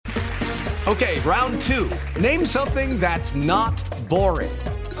Okay, round two. Name something that's not boring.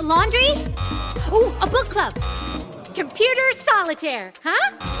 A laundry? Ooh, a book club. Computer solitaire,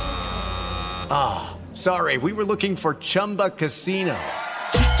 huh? Ah, sorry, we were looking for Chumba Casino.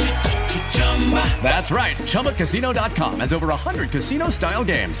 That's right, ChumbaCasino.com has over 100 casino-style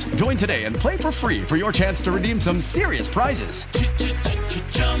games. Join today and play for free for your chance to redeem some serious prizes.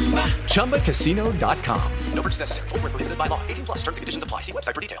 ChumbaCasino.com. No purchase necessary. Void where prohibited by law. 18+ terms and conditions apply. See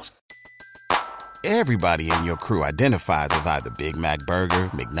website for details. Everybody in your crew identifies as either Big Mac Burger,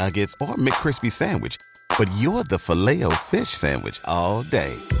 McNuggets, or McCrispy Sandwich. But you're the Filet-O-Fish Sandwich all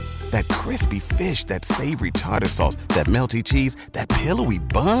day. That crispy fish, that savory tartar sauce, that melty cheese, that pillowy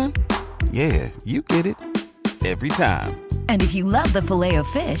bun. Yeah, you get it. Every time. And if you love the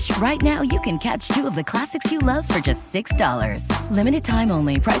Filet-O-Fish, right now you can catch two of the classics you love for just $6. Limited time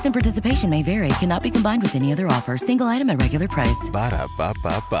only. Price and participation may vary. Cannot be combined with any other offer. Single item at regular price.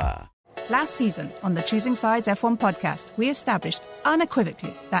 Ba-da-ba-ba-ba. Last season on the Choosing Sides F1 podcast, we established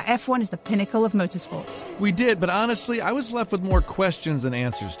unequivocally that F1 is the pinnacle of motorsports. We did, but honestly, I was left with more questions than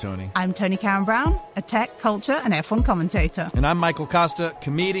answers, Tony. I'm Tony Karen Brown, a tech, culture, and F1 commentator. And I'm Michael Costa,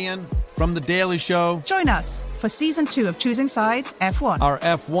 comedian from The Daily Show. Join us for Season 2 of Choosing Sides F1. Our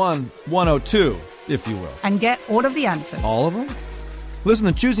F1 102, if you will. And get all of the answers. All of them? Listen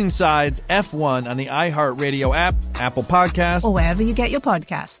to Choosing Sides F1 on the iHeartRadio app, Apple Podcasts, or wherever you get your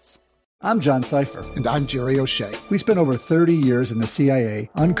podcasts. I'm John Cipher. And I'm Jerry O'Shea. We spent over 30 years in the CIA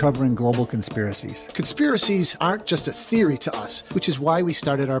uncovering global conspiracies. Conspiracies aren't just a theory to us, which is why we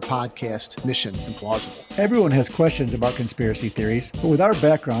started our podcast, Mission Implausible. Everyone has questions about conspiracy theories, but with our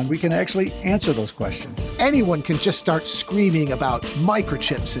background, we can actually answer those questions. Anyone can just start screaming about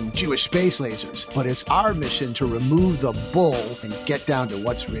microchips and Jewish space lasers, but it's our mission to remove the bull and get down to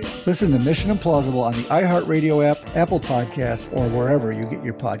what's real. Listen to Mission Implausible on the iHeartRadio app, Apple Podcasts, or wherever you get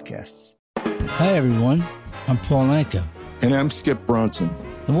your podcasts. Hi, everyone. I'm Paul Anka. And I'm Skip Bronson.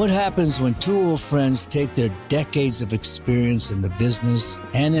 And what happens when two old friends take their decades of experience in the business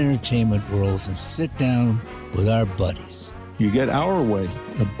and entertainment worlds and sit down with our buddies? You get Our Way,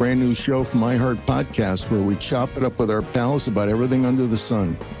 a brand new show from iHeart Podcast where we chop it up with our pals about everything under the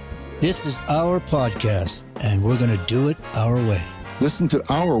sun. This is our podcast, and we're going to do it our way. Listen to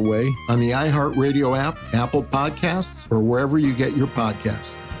Our Way on the iHeartRadio app, Apple Podcasts, or wherever you get your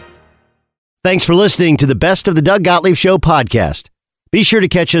podcasts. Thanks for listening to the Best of the Doug Gottlieb Show podcast. Be sure to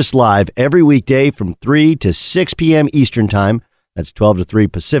catch us live every weekday from 3 to 6 p.m. Eastern Time. That's 12 to 3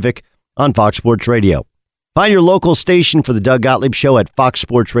 Pacific on Fox Sports Radio. Find your local station for the Doug Gottlieb Show at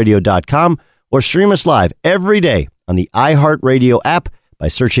foxsportsradio.com or stream us live every day on the iHeartRadio app by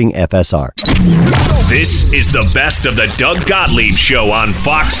searching FSR. This is the Best of the Doug Gottlieb Show on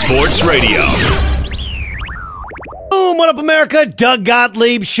Fox Sports Radio. Boom, what up, America? Doug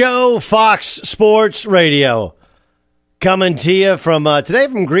Gottlieb Show, Fox Sports Radio. Coming to you from today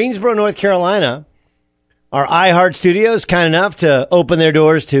from Greensboro, North Carolina. Our iHeart Studios, kind enough to open their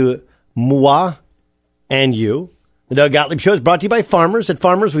doors to moi and you. The Doug Gottlieb Show is brought to you by Farmers. At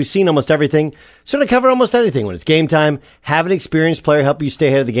Farmers, we've seen almost everything. Sort of cover almost anything. When it's game time, have an experienced player help you stay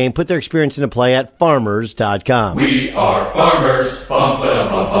ahead of the game. Put their experience into play at farmers.com. We are farmers. Bum, ba,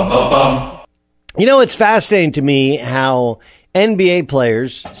 bum, bum, bum, bum. You know, it's fascinating to me how NBA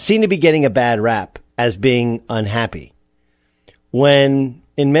players seem to be getting a bad rap as being unhappy, when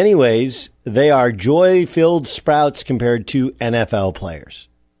in many ways they are joy-filled sprouts compared to NFL players.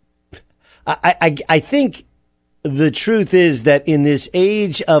 I think the truth is that in this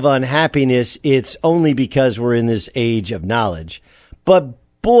age of unhappiness, it's only because we're in this age of knowledge.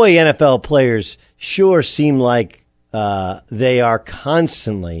 But boy, NFL players sure seem like they are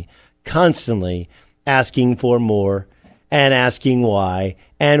constantly asking for more and asking why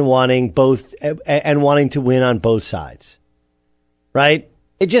and wanting to win on both sides. Right?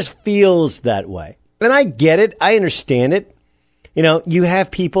 It just feels that way. And I get it. I understand it. You know, you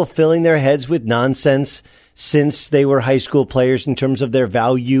have people filling their heads with nonsense since they were high school players in terms of their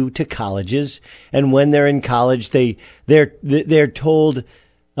value to colleges. And when they're in college, they're told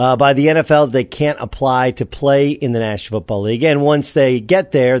by the NFL they can't apply to play in the National Football League. And once they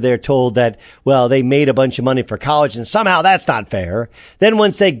get there, they're told that, well, they made a bunch of money for college and somehow that's not fair. Then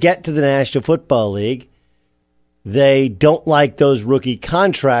once they get to the National Football League, they don't like those rookie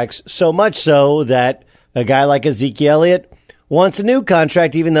contracts, so much so that a guy like Ezekiel Elliott wants a new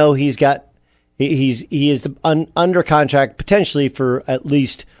contract, even though he is under contract potentially for at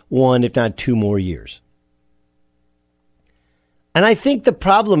least one, if not two more years. And I think the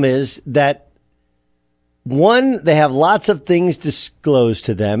problem is that, one, they have lots of things disclosed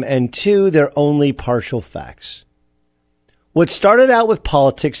to them, and two, they're only partial facts. what started out with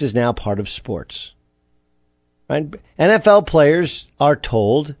politics is now part of sports. Right? NFL players are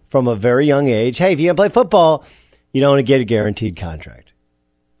told from a very young age, hey, if you can play football, you don't get a guaranteed contract.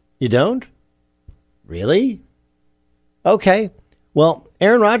 You don't? Really? Okay. Well,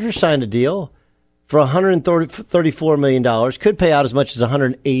 Aaron Rodgers signed a deal for $134 million, could pay out as much as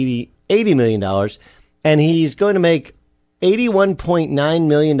 $180 million, and he's going to make $81.9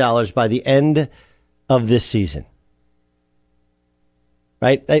 million by the end of this season.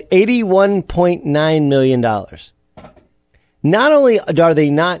 Right? $81.9 million. Not only are they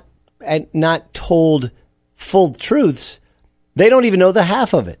not told full truths, they don't even know the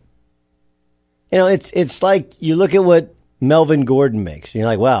half of it. You know, it's like you look at what Melvin Gordon makes. And you're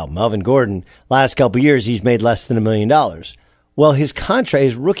like, wow, Melvin Gordon, last couple of years, he's made less than $1 million. Well, his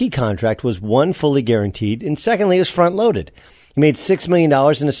rookie contract was one, fully guaranteed, and secondly, it was front loaded. He made $6 million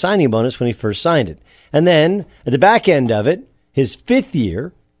in a signing bonus when he first signed it. And then at the back end of it, in his fifth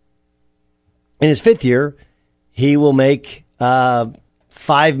year, he will make $5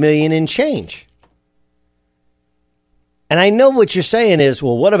 million in change. And I know what you're saying is,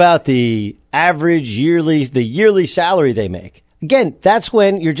 well, what about the average yearly salary they make? Again, that's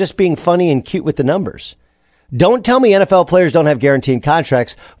when you're just being funny and cute with the numbers. Don't tell me NFL players don't have guaranteed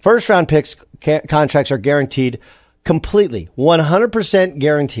contracts. First round picks contracts are guaranteed completely, 100%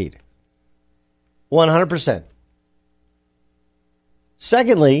 guaranteed. 100%.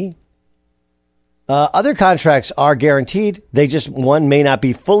 Secondly, other contracts are guaranteed. They just, one may not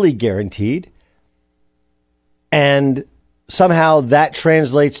be fully guaranteed. And somehow that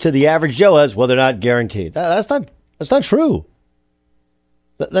translates to the average Joe as, well, they're not guaranteed. That's not true.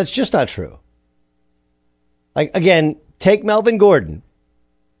 That's just not true. Like, again, take Melvin Gordon,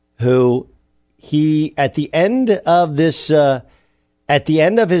 who he, at the end of his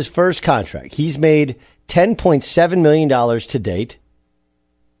first contract, he's made $10.7 million to date.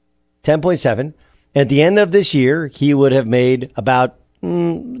 10.7. At the end of this year, he would have made about a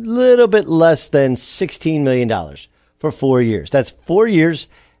little bit less than $16 million for 4 years. That's 4 years,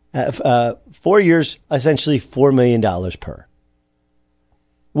 4 years, essentially $4 million per.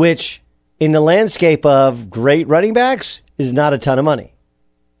 Which, in the landscape of great running backs, is not a ton of money.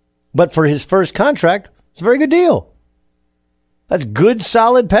 But for his first contract, it's a very good deal. That's good,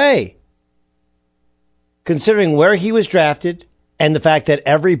 solid pay. Considering where he was drafted and the fact that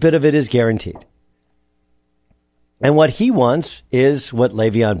every bit of it is guaranteed. And what he wants is what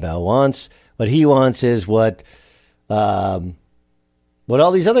Le'Veon Bell wants. What he wants is what all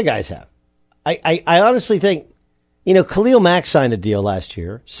these other guys have. I honestly think, Khalil Mack signed a deal last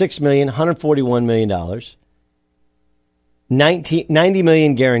year, $6 million, $141 million, $90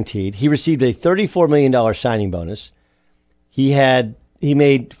 million guaranteed. He received a $34 million signing bonus. He made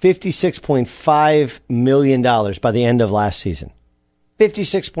 $56.5 million by the end of last season.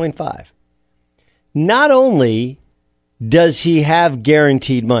 56.5. Not only does he have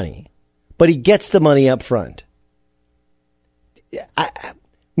guaranteed money, but he gets the money up front.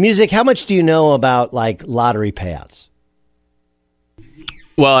 Music, how much do you know about lottery payouts?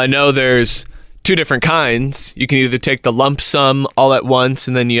 Well, I know there's two different kinds. You can either take the lump sum all at once,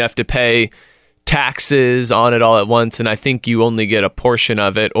 and then you have to pay taxes on it all at once, and I think you only get a portion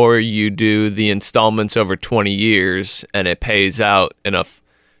of it, or you do the installments over 20 years, and it pays out in a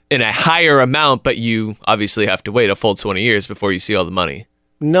higher amount, but you obviously have to wait a full 20 years before you see all the money.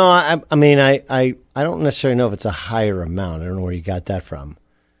 No, I mean, I don't necessarily know if it's a higher amount. I don't know where you got that from.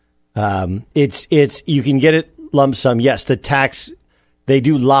 It's you can get it lump sum. Yes, the tax, they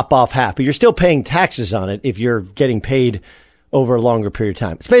do lop off half, but you're still paying taxes on it if you're getting paid over a longer period of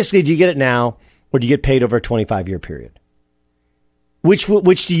time. It's basically, do you get it now or do you get paid over a 25-year period? Which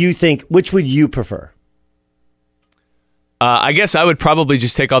do you think, which would you prefer? I guess I would probably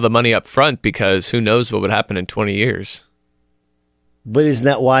just take all the money up front because who knows what would happen in 20 years. But isn't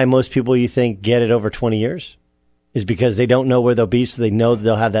that why most people, you think, get it over 20 years? Is because they don't know where they'll be, so they know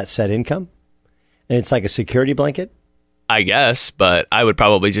they'll have that set income? And it's like a security blanket? I guess, but I would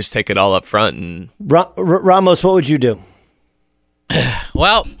probably just take it all up front. And Ramos, what would you do?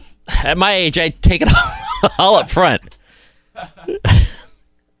 Well, at my age, I'd take it all up front.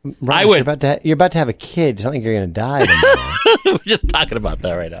 Ramos, I would. You're about to have a kid. It's not like you're going to die. We're just talking about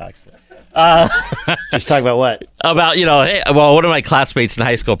that right now. Just talk about what? About, hey, well, one of my classmates in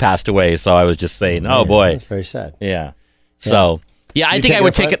high school passed away, so I was just saying, oh boy. That's very sad. Yeah. So, I think I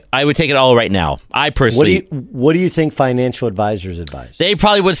would take it. I would take it all right now. I personally. What do you think financial advisors advise? They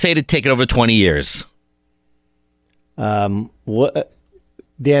probably would say to take it over 20 years. What,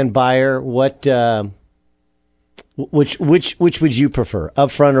 Dan Byer, which would you prefer,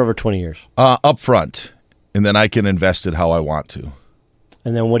 up front or over 20 years? Up front. and then I can invest it how I want to.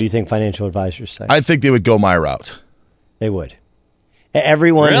 And then what do you think financial advisors say? I think they would go my route. They would.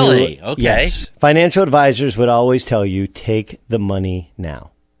 Everyone really? Who, okay. Yes, financial advisors would always tell you, take the money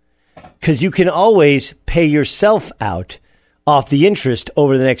now. Because you can always pay yourself out off the interest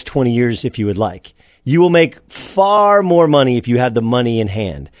over the next 20 years if you would like. You will make far more money if you have the money in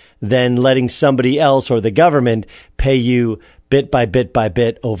hand than letting somebody else or the government pay you bit by bit by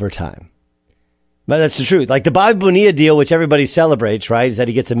bit over time. But that's the truth. Like the Bobby Bonilla deal, which everybody celebrates, right? Is that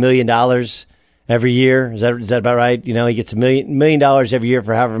he gets $1 million every year? Is that about right? You know, he gets $1 million every year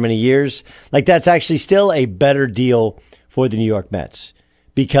for however many years. Like that's actually still a better deal for the New York Mets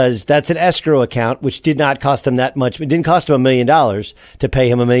because that's an escrow account, which did not cost them that much. It didn't cost them $1 million to pay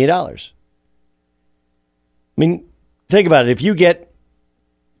him $1 million. I mean, think about it. If you get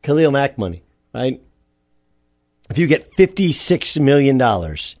Khalil Mack money, right? If you get $56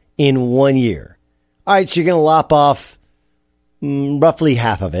 million in 1 year, all right, so you're going to lop off roughly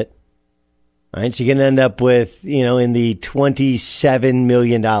half of it. All right, so you're going to end up with, in the $27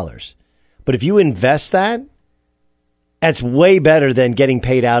 million. But if you invest that, that's way better than getting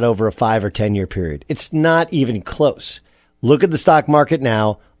paid out over a 5 or 10 year period. It's not even close. Look at the stock market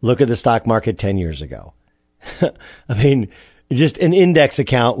now. Look at the stock market 10 years ago. I mean, just an index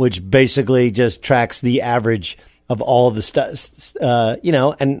account, which basically just tracks the average of all the stuff,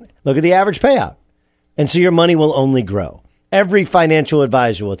 and look at the average payout. And so your money will only grow. Every financial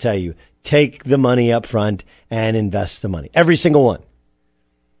advisor will tell you, take the money up front and invest the money. Every single one.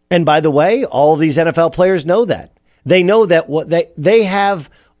 And by the way, all these NFL players know that. They know that what they have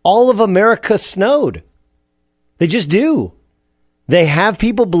all of America snowed. They just do. They have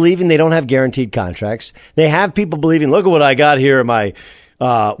people believing they don't have guaranteed contracts. They have people believing, look at what I got here,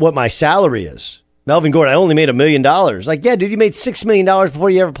 what my salary is. Melvin Gordon, I only made $1 million. Like, yeah, dude, you made $6 million before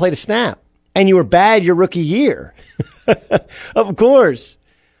you ever played a snap. And you were bad your rookie year. Of course.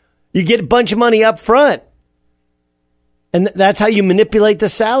 You get a bunch of money up front. And that's how you manipulate the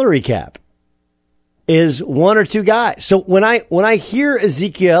salary cap, is one or two guys. So when I hear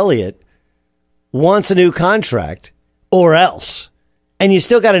Ezekiel Elliott wants a new contract or else, and you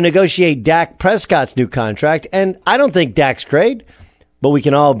still got to negotiate Dak Prescott's new contract, and I don't think Dak's great, but we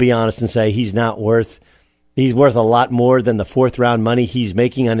can all be honest and say he's worth a lot more than the fourth round money he's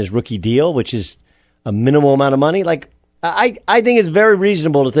making on his rookie deal, which is a minimal amount of money. Like, I think it's very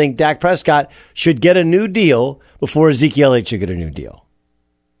reasonable to think Dak Prescott should get a new deal before Ezekiel Elliott should get a new deal.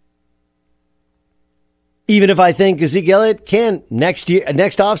 Even if I think Ezekiel Elliott can next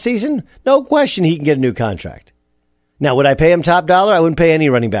offseason, no question he can get a new contract. Now, would I pay him top dollar? I wouldn't pay any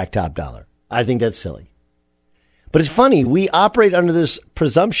running back top dollar. I think that's silly. But it's funny. We operate under this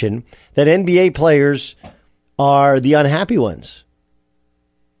presumption that NBA players are the unhappy ones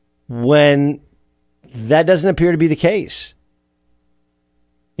when that doesn't appear to be the case.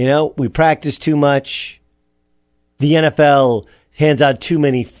 We practice too much. The NFL hands out too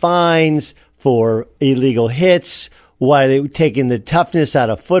many fines for illegal hits. Why are they taking the toughness out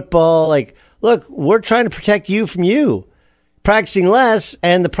of football? Like, look, we're trying to protect you from you. Practicing less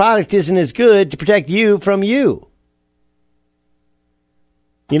and the product isn't as good to protect you from you.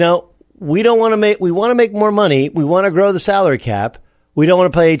 We want to make more money. We want to grow the salary cap. We don't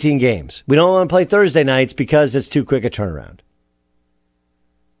want to play 18 games. We don't want to play Thursday nights because it's too quick a turnaround.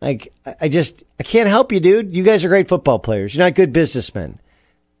 Like, I can't help you, dude. You guys are great football players. You're not good businessmen.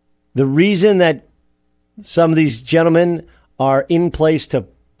 The reason that some of these gentlemen are in place to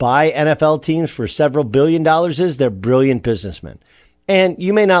buy NFL teams for several $1 billion is they're brilliant businessmen. And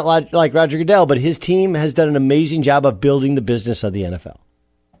you may not like Roger Goodell, but his team has done an amazing job of building the business of the NFL.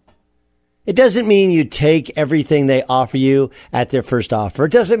 It doesn't mean you take everything they offer you at their first offer.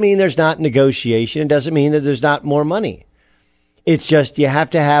 It doesn't mean there's not negotiation. It doesn't mean that there's not more money. It's just you have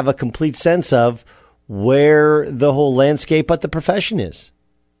to have a complete sense of where the whole landscape of the profession is.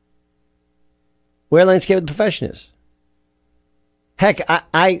 Where landscape of the profession is. Heck,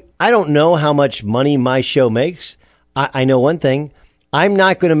 I don't know how much money my show makes. I know one thing. I'm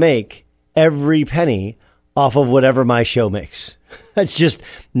not going to make every penny off of whatever my show makes. That's just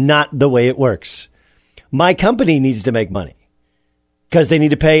not the way it works. My company needs to make money because they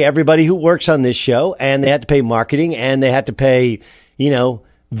need to pay everybody who works on this show, and they have to pay marketing, and they have to pay,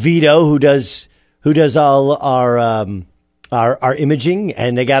 Vito who does all our imaging,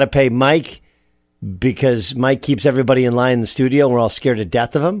 and they got to pay Mike because Mike keeps everybody in line in the studio, and we're all scared to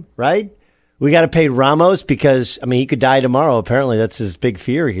death of him, right? We got to pay Ramos because he could die tomorrow. Apparently, that's his big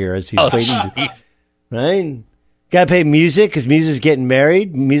fear here as he's waiting. Right? Got to pay Music because Music's getting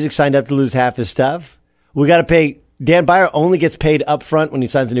married. Music signed up to lose half his stuff. We got to pay. Dan Byer only gets paid up front when he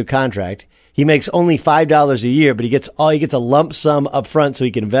signs a new contract. he makes only $5 a year, but he gets a lump sum up front so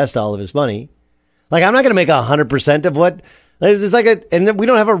he can invest all of his money. Like, I'm not going to make 100% of what there's and we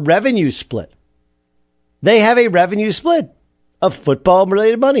don't have a revenue split. They have a revenue split of football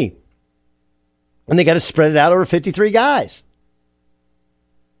related money. And they got to spread it out over 53 guys.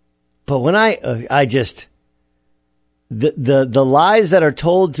 But when I just, the lies that are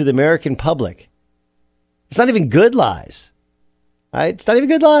told to the American public, it's not even good lies, right? It's not even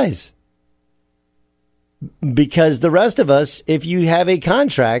good lies. Because the rest of us, if you have a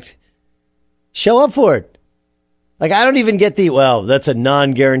contract, show up for it. Like, I don't even get that's a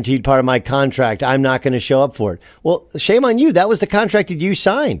non-guaranteed part of my contract. I'm not going to show up for it. Well, shame on you. That was the contract that you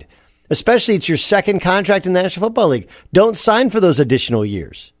signed. Especially it's your second contract in the National Football League. Don't sign for those additional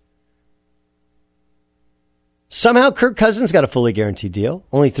years. Somehow Kirk Cousins got a fully guaranteed deal,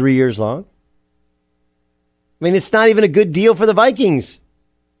 only 3 years long. I mean, it's not even a good deal for the Vikings.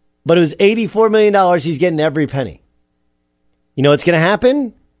 But it was $84 million. He's getting every penny. You know what's going to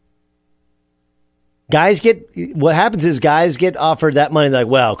happen? What happens is guys get offered that money. Like,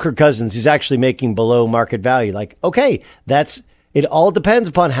 well, Kirk Cousins is actually making below market value. Like, okay, it all depends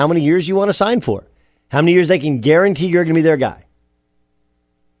upon how many years you want to sign for. How many years they can guarantee you're going to be their guy.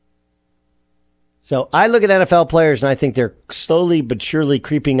 So I look at NFL players and I think they're slowly but surely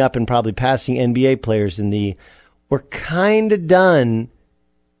creeping up and probably passing NBA players in we're kind of done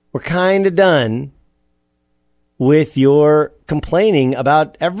with your complaining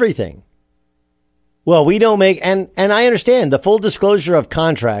about everything. Well, we don't make, and I understand the full disclosure of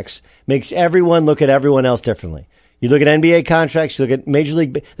contracts makes everyone look at everyone else differently. You look at NBA contracts, you look at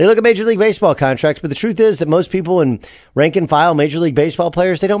they look at Major League Baseball contracts, but the truth is that most people in rank and file Major League Baseball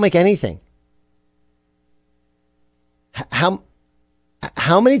players, they don't make anything.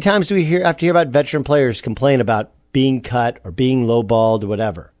 How many times do we have to hear about veteran players complain about being cut or being lowballed or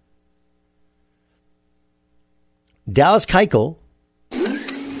whatever? Dallas Keuchel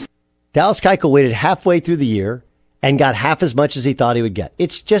waited halfway through the year and got half as much as he thought he would get.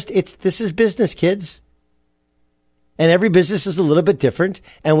 This is business, kids. And every business is a little bit different.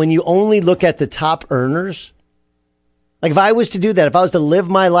 And when you only look at the top earners, like if I was to do that, if I was to live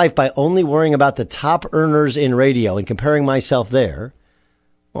my life by only worrying about the top earners in radio and comparing myself there,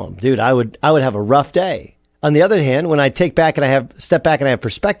 well, dude, I would have a rough day. On the other hand, when I step back and I have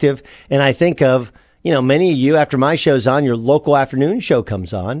perspective and I think of, many of you after my show's on, your local afternoon show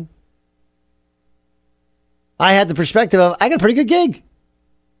comes on. I had the perspective of, I got a pretty good gig.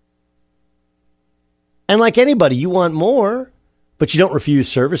 And like anybody, you want more, but you don't refuse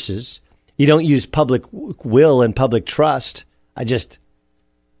services. You don't use public will and public trust. I get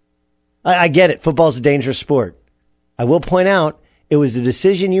it. Football's a dangerous sport. I will point out, it was a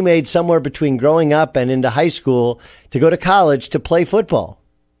decision you made somewhere between growing up and into high school to go to college to play football.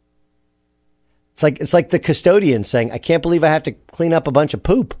 It's like the custodian saying, I can't believe I have to clean up a bunch of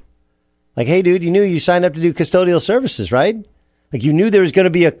poop. Like, hey, dude, you knew you signed up to do custodial services, right? Like, you knew there was going to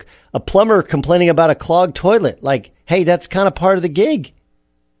be a plumber complaining about a clogged toilet. Like, hey, that's kind of part of the gig.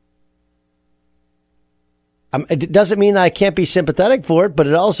 It doesn't mean that I can't be sympathetic for it, but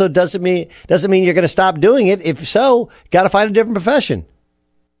it also doesn't mean you're going to stop doing it. If so, got to find a different profession.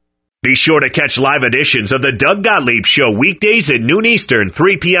 Be sure to catch live editions of the Doug Gottlieb Show weekdays at noon Eastern,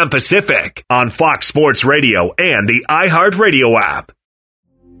 3 p.m. Pacific on Fox Sports Radio and the iHeartRadio app.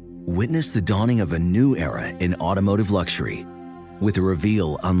 Witness the dawning of a new era in automotive luxury with a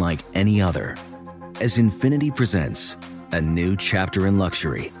reveal unlike any other as Infiniti presents a new chapter in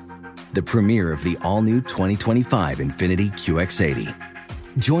luxury, the premiere of the all-new 2025 Infiniti QX80.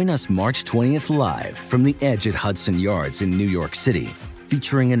 Join us March 20th live from the Edge at Hudson Yards in New York City,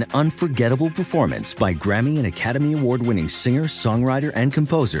 featuring an unforgettable performance by Grammy and Academy Award-winning singer, songwriter, and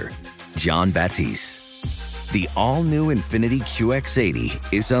composer Jon Batiste. The all-new Infiniti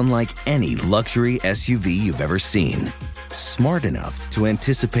QX80 is unlike any luxury SUV you've ever seen. Smart enough to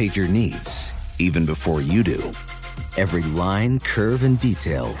anticipate your needs, even before you do. Every line, curve, and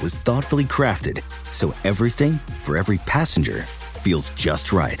detail was thoughtfully crafted, so everything for every passenger feels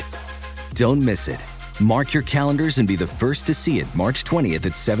just right. Don't miss it. Mark your calendars and be the first to see it March 20th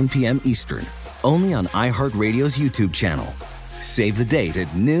at 7 p.m. Eastern, only on iHeartRadio's YouTube channel. Save the date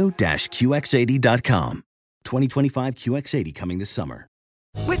at new-QX80.com. 2025 QX80 coming this summer.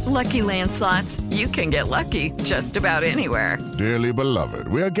 With Lucky Land Slots, you can get lucky just about anywhere. Dearly beloved,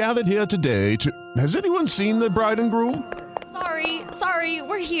 we are gathered here today to... Has anyone seen the bride and groom? Sorry,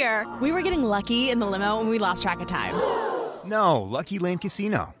 we're here. We were getting lucky in the limo and we lost track of time. No, Lucky Land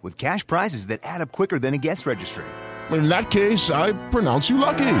Casino, with cash prizes that add up quicker than a guest registry. In that case, I pronounce you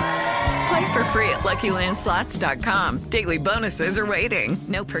lucky. Play for free at LuckyLandSlots.com. Daily bonuses are waiting.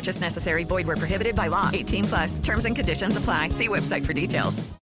 No purchase necessary. Void where prohibited by law. 18 plus. Terms and conditions apply. See website for details.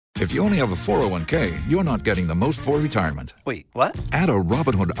 If you only have a 401k, you're not getting the most for retirement. Wait, what? Add a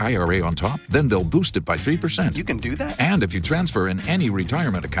Robinhood IRA on top, then they'll boost it by 3%. You can do that? And if you transfer in any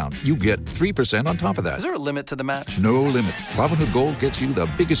retirement account, you get 3% on top of that. Is there a limit to the match? No limit. Robinhood Gold gets you the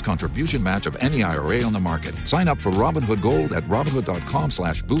biggest contribution match of any IRA on the market. Sign up for Robinhood Gold at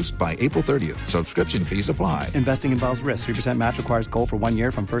Robinhood.com/boost by April 30th. Subscription fees apply. Investing involves risk. 3% match requires gold for 1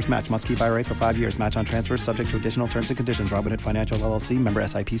 year from first match. Must keep IRA for 5 years. Match on transfers subject to additional terms and conditions. Robinhood Financial LLC. Member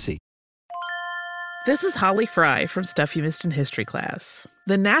SIPC. This is Holly Fry from Stuff You Missed in History class.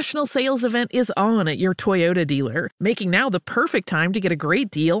 The national sales event is on at your Toyota dealer, making now the perfect time to get a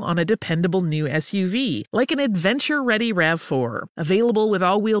great deal on a dependable new SUV, like an adventure-ready RAV4. Available with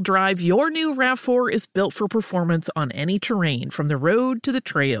all-wheel drive, your new RAV4 is built for performance on any terrain, from the road to the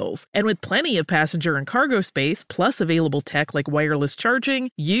trails. And with plenty of passenger and cargo space, plus available tech like wireless charging,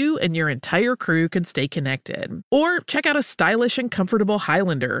 you and your entire crew can stay connected. Or check out a stylish and comfortable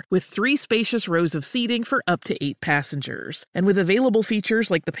Highlander with 3 spacious rows of seating for up to 8 passengers. And with available features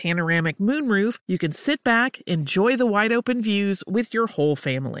like the panoramic moonroof, you can sit back, enjoy the wide-open views with your whole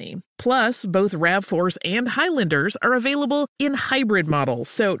family. Plus, both RAV4s and Highlanders are available in hybrid models,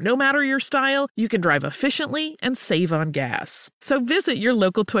 so no matter your style, you can drive efficiently and save on gas. So visit your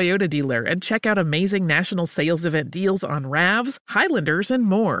local Toyota dealer and check out amazing national sales event deals on RAVs, Highlanders, and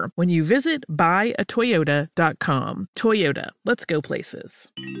more when you visit buyatoyota.com. Toyota, let's go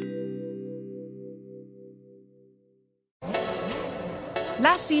places.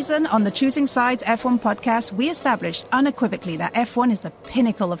 Last season on the Choosing Sides F1 podcast, we established unequivocally that F1 is the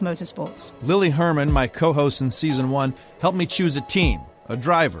pinnacle of motorsports. Lily Herman, my co-host in Season 1, helped me choose a team, a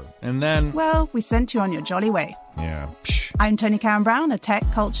driver, and then... Well, we sent you on your jolly way. Yeah. I'm Tony Karen Brown, a tech,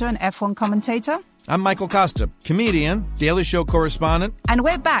 culture, and F1 commentator. I'm Michael Costa, comedian, Daily Show correspondent. And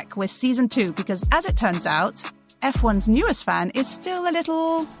we're back with Season 2 because, as it turns out, F1's newest fan is still a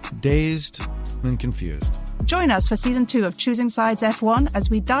little... dazed and confused. Join us for Season 2 of Choosing Sides F1 as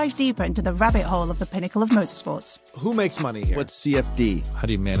we dive deeper into the rabbit hole of the pinnacle of motorsports. Who makes money here? What's CFD? How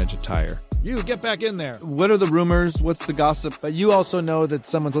do you manage a tire? You, get back in there. What are the rumors? What's the gossip? But you also know that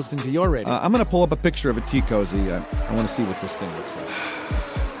someone's listening to your radio. I'm going to pull up a picture of a tea cozy. I want to see what this thing looks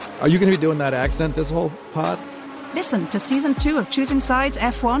like. Are you going to be doing that accent this whole pod? Listen to Season 2 of Choosing Sides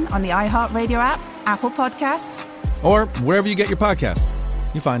F1 on the iHeartRadio app, Apple Podcasts, or wherever you get your podcast.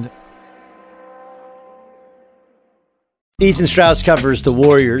 You find it. Ethan Strauss covers the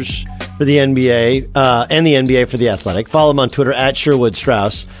Warriors for the NBA and the NBA for The Athletic. Follow him on Twitter at Sherwood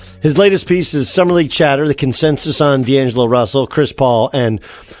Strauss. His latest piece is Summer League Chatter, the consensus on D'Angelo Russell, Chris Paul, and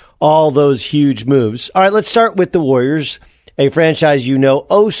all those huge moves. All right, let's start with the Warriors, a franchise you know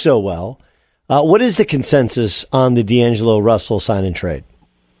oh so well. What is the consensus on the D'Angelo Russell sign and trade?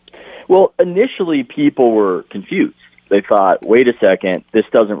 Well, initially people were confused. They thought, wait a second, this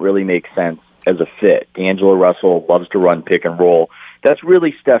doesn't really make sense as a fit. D'Angelo Russell loves to run pick and roll. That's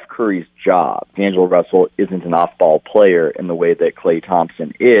really Steph Curry's job. D'Angelo Russell isn't an off-ball player in the way that Klay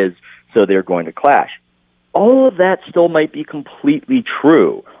Thompson is, so they're going to clash. All of that still might be completely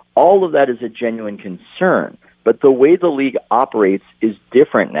true. All of that is a genuine concern. But the way the league operates is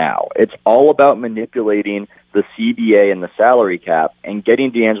different now. It's all about manipulating the CBA and the salary cap, and getting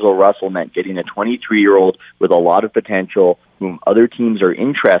D'Angelo Russell meant getting a 23-year-old with a lot of potential whom other teams are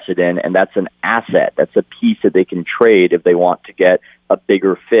interested in, and that's an asset. That's a piece that they can trade if they want to get a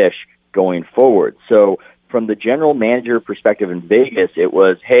bigger fish going forward. So from the general manager perspective in Vegas, it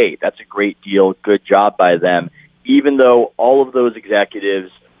was, hey, that's a great deal, good job by them, even though all of those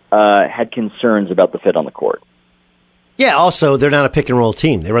executives had concerns about the fit on the court. Yeah, also, they're not a pick-and-roll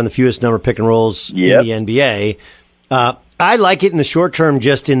team. They run the fewest number of pick-and-rolls in the NBA. I like it in the short term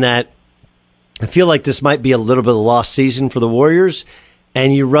just in that I feel like this might be a little bit of a lost season for the Warriors,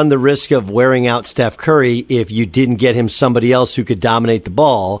 and you run the risk of wearing out Steph Curry if you didn't get him somebody else who could dominate the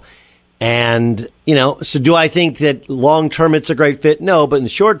ball. And, you know, so do I think that long-term it's a great fit? No, but in the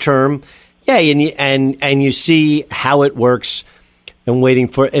short term, yeah, and you see how it works and waiting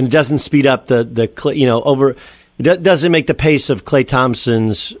for it, and it doesn't speed up it doesn't make the pace of Klay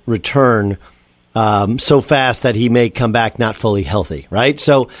Thompson's return so fast that he may come back not fully healthy, right?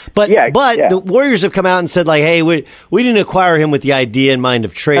 So, but the Warriors have come out and said, like, hey, we didn't acquire him with the idea in mind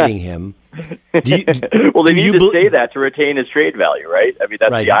of trading him. Well, they need to say that to retain his trade value, right? I mean,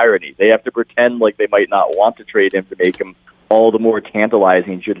 that's the irony. They have to pretend like they might not want to trade him to make him all the more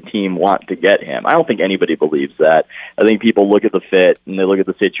tantalizing should a team want to get him. I don't think anybody believes that. I think people look at the fit and they look at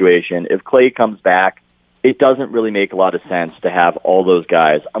the situation. If Klay comes back it doesn't really make a lot of sense to have all those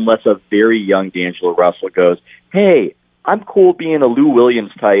guys unless a very young D'Angelo Russell goes, hey, I'm cool being a Lou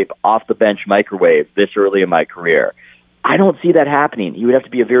Williams type off the bench microwave this early in my career. I don't see that happening. He would have to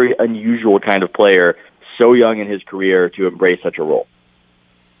be a very unusual kind of player so young in his career to embrace such a role.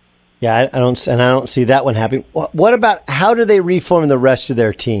 Yeah, I don't see that one happening. What about how do they reform the rest of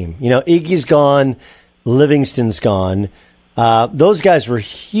their team? You know, Iggy's gone, Livingston's gone. Those guys were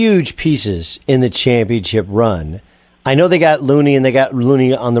huge pieces in the championship run. I know they got Looney, and they got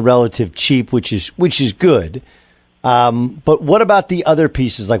Looney on the relative cheap, which is good. But what about the other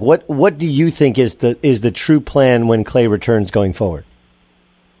pieces? Like, what do you think is the true plan when Clay returns going forward?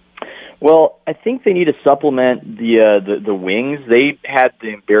 Well, I think they need to supplement the wings. They had the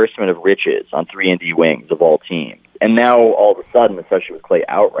embarrassment of riches on 3-and-D wings of all teams. And now, all of a sudden, especially with Clay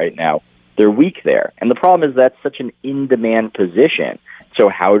out right now, they're weak there. And the problem is that's such an in-demand position. So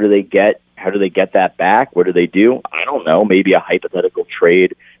how do they get that back? What do they do? I don't know. Maybe a hypothetical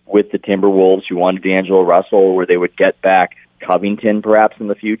trade with the Timberwolves who wanted D'Angelo Russell, where they would get back Covington perhaps in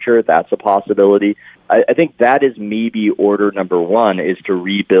the future. That's a possibility. I think that is maybe order number one, is to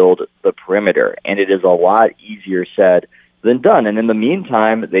rebuild the perimeter. And it is a lot easier said than done. And in the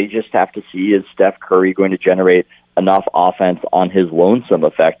meantime, they just have to see, is Steph Curry going to generate enough offense on his lonesome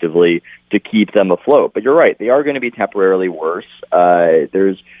effectively to keep them afloat? But you're right, they are going to be temporarily worse.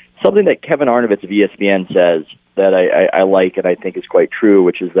 There's something that Kevin Arnovitz of ESPN says that I like and I think is quite true,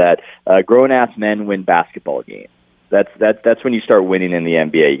 which is that grown-ass men win basketball games. That's when you start winning in the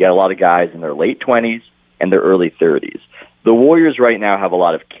NBA. You got a lot of guys in their late 20s and their early 30s. The Warriors right now have a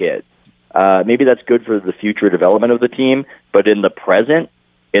lot of kids. Maybe that's good for the future development of the team, but in the present,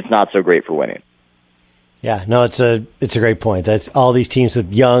 it's not so great for winning. Yeah, no, it's a great point. That's all these teams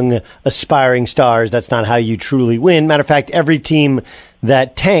with young, aspiring stars. That's not how you truly win. Matter of fact, every team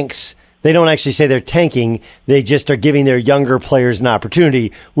that tanks, they don't actually say they're tanking. They just are giving their younger players an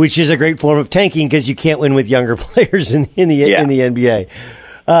opportunity, which is a great form of tanking because you can't win with younger players in the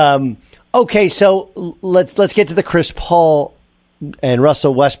NBA. Okay, so let's get to the Chris Paul and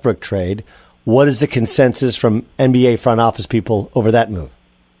Russell Westbrook trade. What is the consensus from NBA front office people over that move?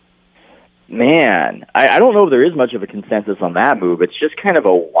 Man, I don't know if there is much of a consensus on that move. It's just kind of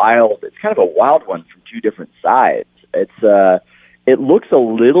a wild one from two different sides. It looks a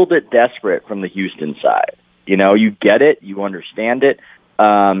little bit desperate from the Houston side. You know, you get it, you understand it.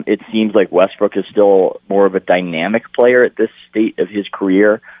 It seems like Westbrook is still more of a dynamic player at this state of his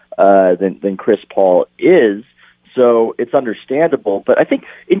career than Chris Paul is. So it's understandable. But I think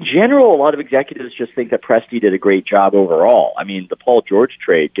in general, a lot of executives just think that Presti did a great job overall. I mean, the Paul George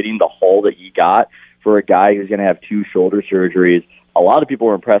trade, getting the haul that he got for a guy who's going to have 2 shoulder surgeries, a lot of people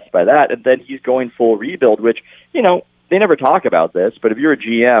were impressed by that. And then he's going full rebuild, which, you know, they never talk about this, but if you're a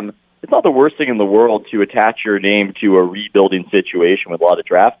GM, it's not the worst thing in the world to attach your name to a rebuilding situation with a lot of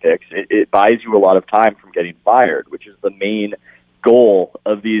draft picks. It buys you a lot of time from getting fired, which is the main goal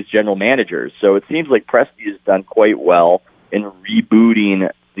of these general managers. So it seems like Presti has done quite well in rebooting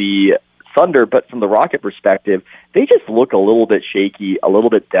the Thunder, but from the Rocket perspective, they just look a little bit shaky, a little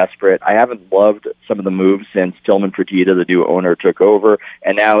bit desperate. I haven't loved some of the moves since Tillman Fertitta, the new owner, took over,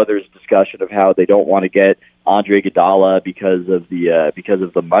 and now there's discussion of how they don't want to get Andre Iguodala because of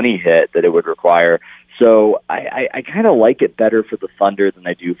the money hit that it would require. So I kind of like it better for the Thunder than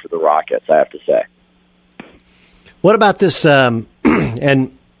I do for the Rockets, I have to say. What about this,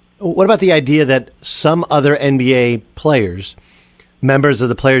 and what about the idea that some other NBA players, members of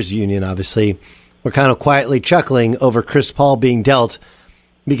the Players Union, obviously, were kind of quietly chuckling over Chris Paul being dealt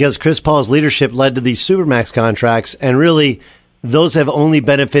because Chris Paul's leadership led to these Supermax contracts, and really those have only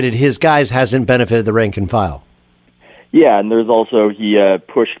benefited his guys, hasn't benefited the rank and file. Yeah, and there's also, he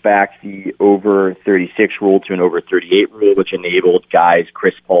pushed back the over 36 rule to an over 38 rule, which enabled guys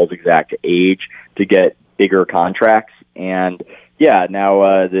Chris Paul's exact age to get bigger contracts. And yeah,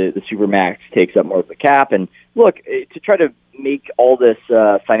 now the Supermax takes up more of the cap. And look, to try to make all this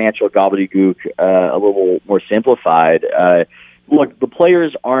financial gobbledygook a little more simplified, look, the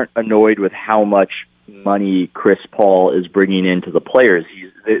players aren't annoyed with how much money Chris Paul is bringing into the players.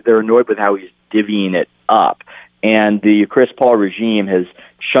 They're annoyed with how he's divvying it up. And the Chris Paul regime has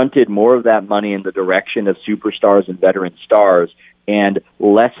shunted more of that money in the direction of superstars and veteran stars, and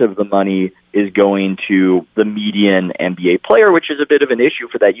less of the money is going to the median NBA player, which is a bit of an issue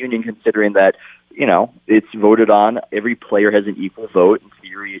for that union, considering that, you know, it's voted on. Every player has an equal vote. In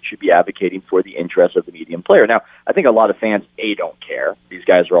theory, it should be advocating for the interests of the median player. Now, I think a lot of fans, A, don't care. These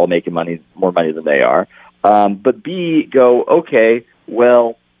guys are all making more money than they are. But B, go, okay,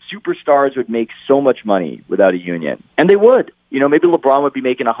 well, superstars would make so much money without a union. And they would. You know, maybe LeBron would be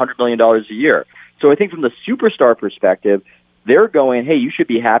making $100 million a year. So I think from the superstar perspective, they're going, hey, you should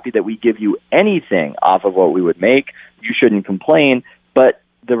be happy that we give you anything off of what we would make. You shouldn't complain. But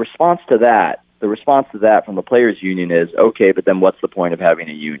the response to that from the players' union is, okay, but then what's the point of having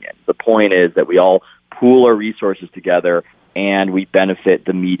a union? The point is that we all pool our resources together and we benefit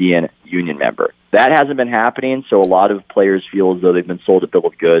the median union member. That hasn't been happening, so a lot of players feel as though they've been sold a bill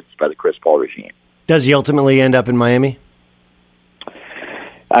of goods by the Chris Paul regime. Does he ultimately end up in Miami?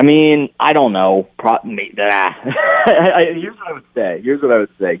 I mean, I don't know. Here's what I would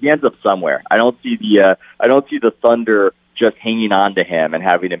say. He ends up somewhere. I don't see the Thunder just hanging on to him and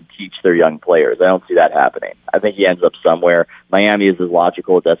having him teach their young players. I don't see that happening. I think he ends up somewhere. Miami is as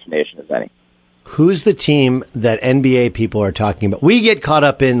logical a destination as any. Who's the team that NBA people are talking about? We get caught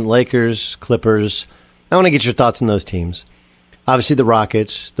up in Lakers, Clippers. I want to get your thoughts on those teams. Obviously the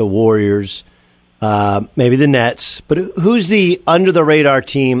Rockets, the Warriors, maybe the Nets. But who's the under-the-radar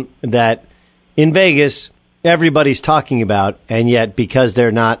team that in Vegas everybody's talking about, and yet because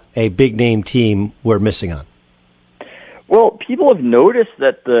they're not a big-name team, we're missing on? Well, people have noticed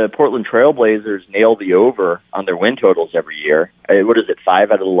that the Portland Trail Blazers nail the over on their win totals every year. What is it,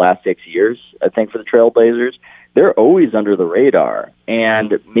 5 out of the last 6 years, I think, for the Trail Blazers? They're always under the radar,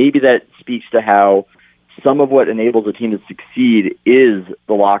 and maybe that speaks to how some of what enables a team to succeed is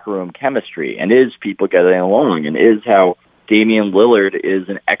the locker room chemistry, and is people getting along, and is how Damian Lillard is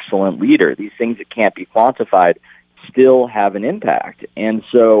an excellent leader. These things that can't be quantified still have an impact. And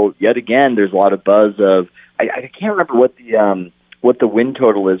so, yet again, there's a lot of buzz of, I can't remember what the win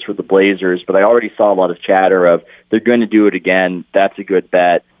total is for the Blazers, but I already saw a lot of chatter of they're going to do it again. That's a good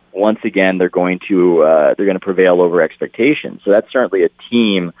bet. Once again, they're going to prevail over expectations. So that's certainly a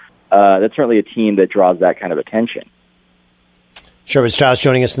team. That draws that kind of attention. Sherwood Strauss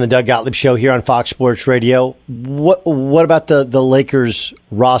joining us in the Doug Gottlieb Show here on Fox Sports Radio. What about the Lakers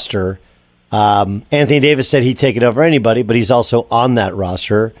roster? Anthony Davis said he'd take it over anybody, but he's also on that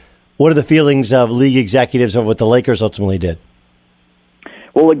roster. What are the feelings of league executives of what the Lakers ultimately did?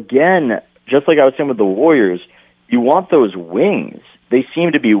 Well, again, just like I was saying with the Warriors, you want those wings. They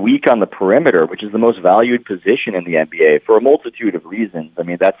seem to be weak on the perimeter, which is the most valued position in the NBA for a multitude of reasons. I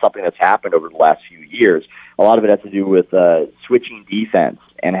mean, that's something that's happened over the last few years. A lot of it has to do with switching defense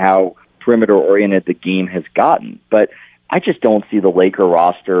and how perimeter-oriented the game has gotten. But I just don't see the Laker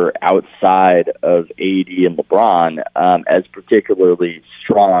roster outside of AD and LeBron as particularly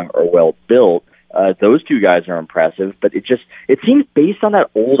strong or well-built. Those two guys are impressive, but it seems based on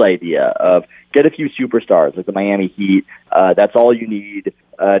that old idea of get a few superstars like the Miami Heat. That's all you need.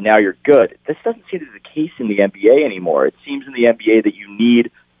 Now you're good. This doesn't seem to be the case in the NBA anymore. It seems in the NBA that you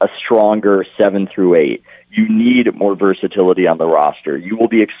need a stronger 7 through 8. You need more versatility on the roster. You will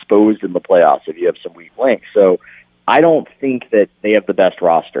be exposed in the playoffs if you have some weak links. So I don't think that they have the best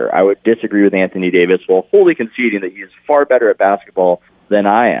roster. I would disagree with Anthony Davis while fully conceding that he is far better at basketball than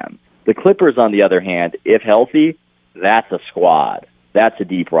I am. The Clippers, on the other hand, if healthy, that's a squad. That's a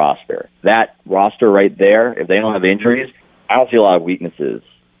deep roster. That roster right there, if they don't have injuries, I don't see a lot of weaknesses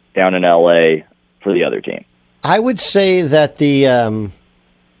down in L.A. for the other team. I would say that the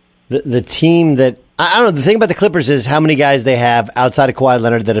team that I don't know. The thing about the Clippers is how many guys they have outside of Kawhi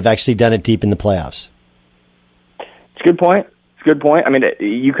Leonard that have actually done it deep in the playoffs. It's a good point. I mean,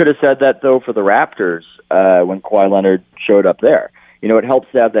 you could have said that though for the Raptors when Kawhi Leonard showed up there. You know, it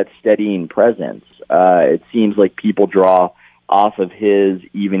helps to have that steadying presence. It seems like people draw off of his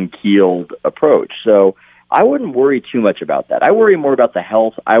even-keeled approach. So I wouldn't worry too much about that. I worry more about the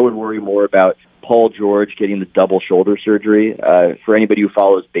health. I would worry more about Paul George getting the double shoulder surgery. For anybody who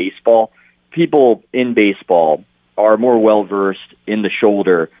follows baseball, people in baseball are more well-versed in the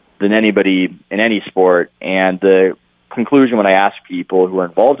shoulder than anybody in any sport. And the conclusion when I ask people who are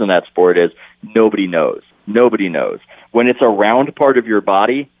involved in that sport is nobody knows. Nobody knows. When it's a round part of your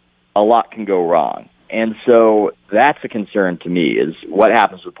body, a lot can go wrong. And so that's a concern to me is what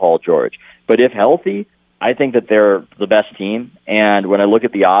happens with Paul George. But if healthy, I think that they're the best team. And when I look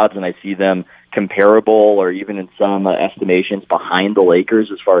at the odds and I see them comparable or even in some estimations behind the Lakers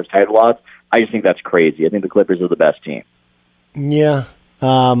as far as title odds, I just think that's crazy. I think the Clippers are the best team. Yeah.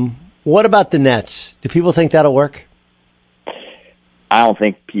 What about the Nets? Do people think that'll work? I don't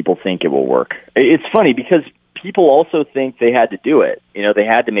think people think it will work. It's funny because people also think they had to do it. You know, they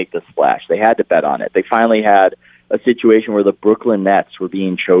had to make the splash. They had to bet on it. They finally had a situation where the Brooklyn Nets were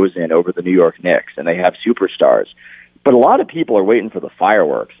being chosen over the New York Knicks, and they have superstars. But a lot of people are waiting for the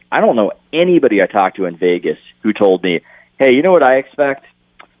fireworks. I don't know anybody I talked to in Vegas who told me, hey, you know what I expect?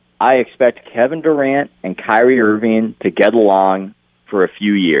 I expect Kevin Durant and Kyrie Irving to get along for a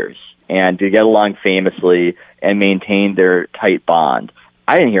few years and to get along famously and maintain their tight bond.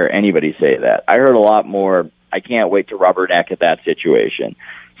 I didn't hear anybody say that. I heard a lot more, I can't wait to rubberneck at that situation.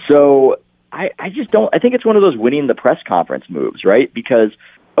 So I just don't, I think it's one of those winning the press conference moves, right? Because,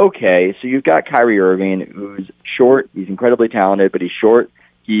 okay, so you've got Kyrie Irving, who's short, he's incredibly talented, but he's short.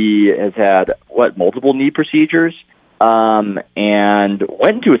 He has had, multiple knee procedures, and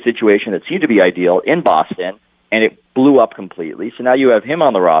went into a situation that seemed to be ideal in Boston, and it blew up completely. So now you have him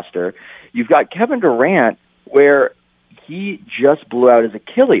on the roster. You've got Kevin Durant, where he just blew out his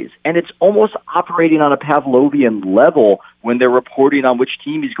Achilles, and it's almost operating on a Pavlovian level when they're reporting on which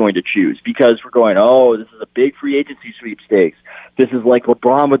team he's going to choose, because we're going, oh, this is a big free agency sweepstakes. This is like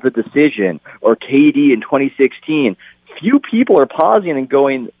LeBron with the decision, or KD in 2016. Few people are pausing and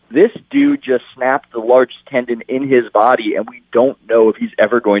going, this dude just snapped the largest tendon in his body, and we don't know if he's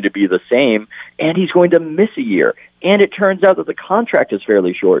ever going to be the same, and he's going to miss a year. And it turns out that the contract is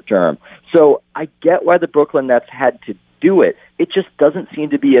fairly short-term. So I get why the Brooklyn Nets had to do it. It just doesn't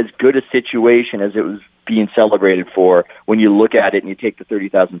seem to be as good a situation as it was being celebrated for when you look at it and you take the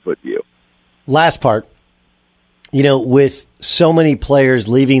 30,000-foot view. Last part, with so many players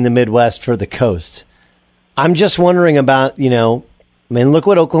leaving the Midwest for the coast, I'm just wondering about, look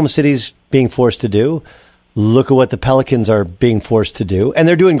what Oklahoma City's being forced to do. Look at what the Pelicans are being forced to do, and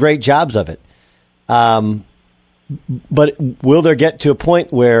they're doing great jobs of it. But will there get to a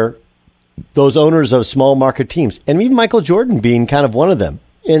point where those owners of small market teams, and even Michael Jordan being kind of one of them,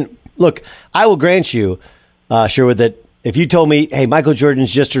 and look, I will grant you, Sherwood, that if you told me, hey, Michael Jordan's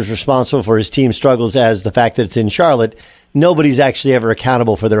just as responsible for his team struggles as the fact that it's in Charlotte, nobody's actually ever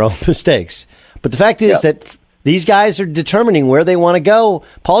accountable for their own mistakes. But the fact is that these guys are determining where they want to go.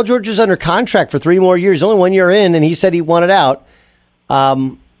 Paul George is under contract for 3 more years, only 1 year in, and he said he wanted out.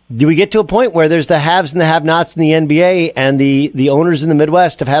 Do we get to a point where there's the haves and the have-nots in the NBA, and the owners in the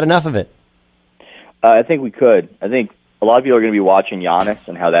Midwest have had enough of it? I think we could. I think a lot of people are going to be watching Giannis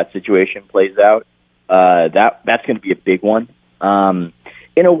and how that situation plays out. That's going to be a big one.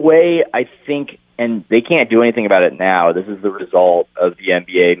 In a way, I think, and they can't do anything about it now, this is the result of the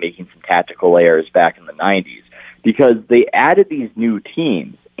NBA making some tactical errors back in the 90s, because they added these new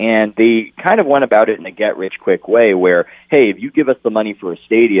teams, and they kind of went about it in a get-rich-quick way where, hey, if you give us the money for a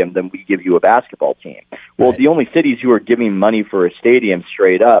stadium, then we give you a basketball team. Well, the only cities who are giving money for a stadium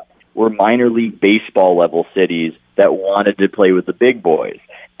straight up were minor league baseball level cities that wanted to play with the big boys.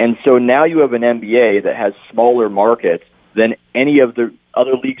 And so now you have an NBA that has smaller markets than any of the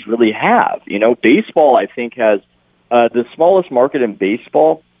other leagues really have. Baseball, I think, has the smallest market in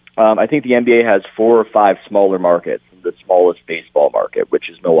baseball. I think the NBA has 4 or 5 smaller markets than the smallest baseball market, which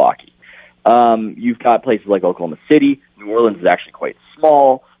is Milwaukee. You've got places like Oklahoma City. New Orleans is actually quite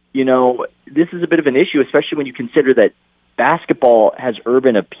small. This is a bit of an issue, especially when you consider that basketball has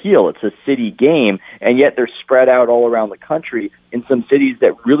urban appeal. It's a city game, and yet they're spread out all around the country in some cities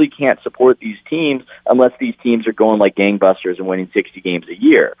that really can't support these teams unless these teams are going like gangbusters and winning 60 games a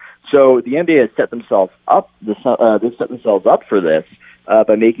year. So the NBA has set themselves up. They've set themselves up for this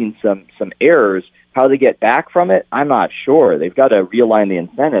by making some errors. How they get back from it, I'm not sure. They've got to realign the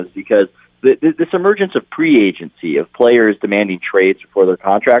incentives, because this emergence of pre-agency, of players demanding trades before their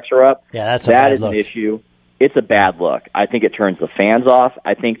contracts are up, that is an issue. It's a bad look. I think it turns the fans off.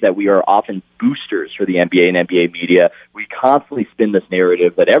 I think that we are often boosters for the NBA and NBA media. We constantly spin this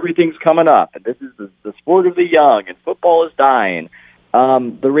narrative that everything's coming up, and this is the sport of the young, and football is dying.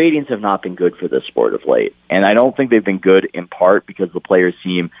 The ratings have not been good for this sport of late, and I don't think they've been good in part because the players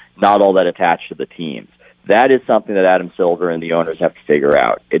seem not all that attached to the teams. That is something that Adam Silver and the owners have to figure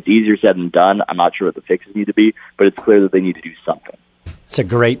out. It's easier said than done. I'm not sure what the fixes need to be, but it's clear that they need to do something. It's a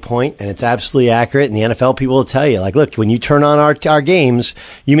great point, and it's absolutely accurate. And the NFL people will tell you, look, when you turn on our games,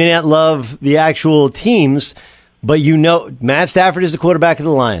 you may not love the actual teams, but Matt Stafford is the quarterback of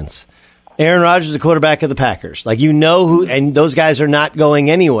the Lions. Aaron Rodgers is the quarterback of the Packers. Who, and those guys are not going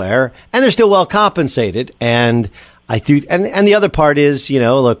anywhere, and they're still well compensated. And and the other part is,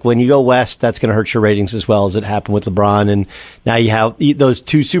 look, when you go west, that's going to hurt your ratings as well as it happened with LeBron. And now you have those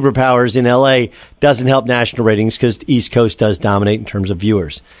 2 superpowers in LA. Doesn't help national ratings because the East Coast does dominate in terms of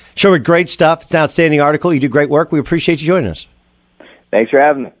viewers. Sherwood, great stuff. It's an outstanding article. You do great work. We appreciate you joining us. Thanks for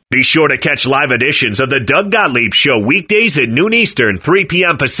having me. Be sure to catch live editions of the Doug Gottlieb Show weekdays at noon Eastern, 3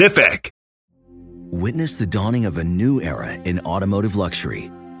 p.m. Pacific. Witness the dawning of a new era in automotive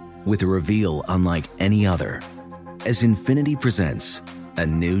luxury with a reveal unlike any other, as Infiniti presents a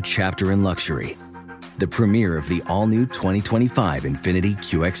new chapter in luxury, the premiere of the all-new 2025 Infiniti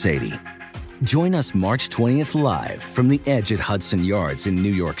QX80. Join us March 20th live from the Edge at Hudson Yards in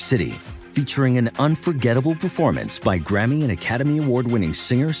New York City, featuring an unforgettable performance by Grammy and Academy Award-winning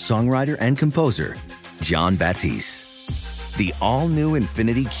singer, songwriter, and composer, Jon Batiste. The all-new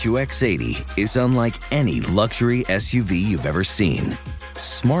Infiniti QX80 is unlike any luxury SUV you've ever seen.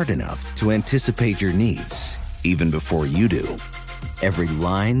 Smart enough to anticipate your needs, even before you do. Every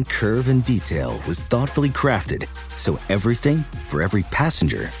line, curve, and detail was thoughtfully crafted, so everything for every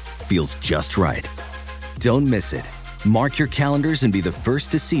passenger feels just right. Don't miss it. Mark your calendars and be the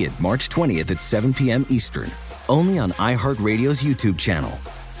first to see it March 20th at 7 p.m. Eastern, only on iHeartRadio's YouTube channel.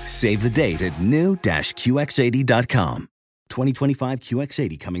 Save the date at new-QX80.com. 2025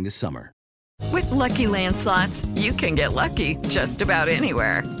 QX80 coming this summer. With Lucky Land Slots, you can get lucky just about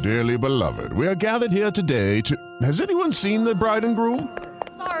anywhere. Dearly beloved, we are gathered here today to... Has anyone seen the bride and groom?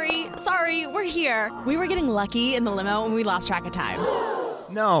 Sorry, we're here. We were getting lucky in the limo and we lost track of time.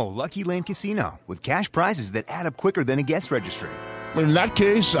 No, Lucky Land Casino, with cash prizes that add up quicker than a guest registry. In that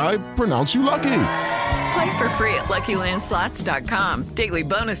case, I pronounce you lucky. Play for free at LuckyLandSlots.com. Daily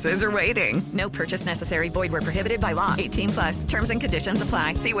bonuses are waiting. No purchase necessary. Void where prohibited by law. 18+. Terms and conditions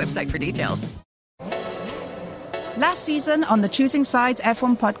apply. See website for details. Last season on the Choosing Sides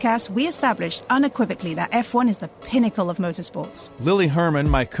F1 podcast, we established unequivocally that F1 is the pinnacle of motorsports. Lily Herman,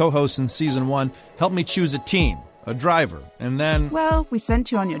 my co-host in Season 1, helped me choose a team, a driver, and then... Well, we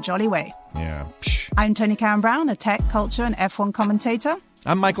sent you on your jolly way. Yeah. I'm Tony Karen Brown, a tech, culture, and F1 commentator.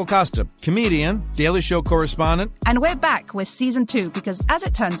 I'm Michael Costa, comedian, Daily Show correspondent. And we're back with Season 2 because, as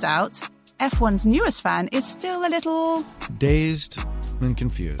it turns out, F1's newest fan is still a little... dazed and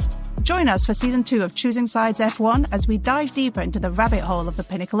confused. Join us for Season 2 of Choosing Sides F1 as we dive deeper into the rabbit hole of the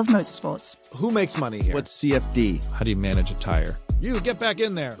pinnacle of motorsports. Who makes money here? What's CFD? How do you manage a tire? You, get back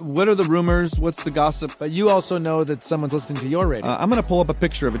in there. What are the rumors? What's the gossip? But you also know that someone's listening to your radio. I'm going to pull up a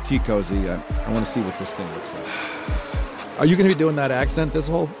picture of a tea cozy. I want to see what this thing looks like. Are you going to be doing that accent this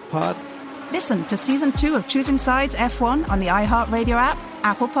whole pod? Listen to Season 2 of Choosing Sides F1 on the iHeartRadio app,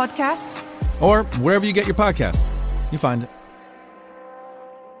 Apple Podcasts, or wherever you get your podcasts. You find it.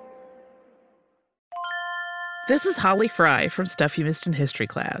 This is Holly Fry from Stuff You Missed in History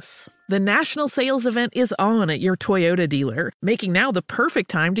Class. The national sales event is on at your Toyota dealer, making now the perfect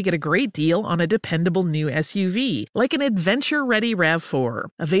time to get a great deal on a dependable new SUV, like an adventure-ready RAV4.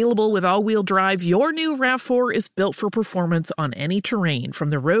 Available with all-wheel drive, your new RAV4 is built for performance on any terrain,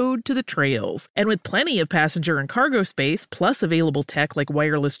 from the road to the trails. And with plenty of passenger and cargo space, plus available tech like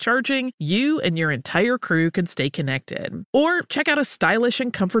wireless charging, you and your entire crew can stay connected. Or check out a stylish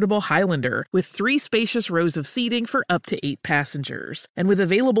and comfortable Highlander with 3 spacious rows of seating for up to 8 passengers. And with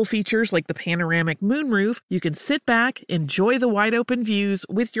available features like the panoramic moonroof, you can sit back, enjoy the wide open views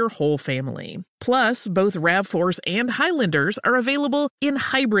with your whole family. Plus, both RAV4s and Highlanders are available in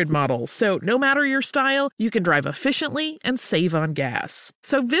hybrid models, so no matter your style, you can drive efficiently and save on gas.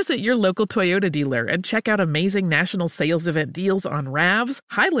 So visit your local Toyota dealer and check out amazing national sales event deals on RAVs,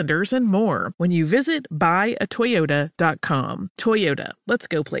 Highlanders, and more when you visit buyatoyota.com. Toyota, let's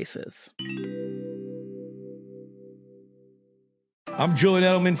go places. I'm Julian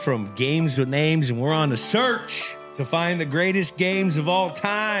Edelman from Games with Names, and we're on a search to find the greatest games of all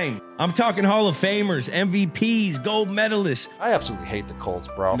time. I'm talking Hall of Famers, MVPs, gold medalists. I absolutely hate the Colts,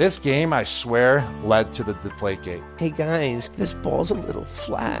 bro. This game, I swear, led to the Deflategate. Hey, guys, this ball's a little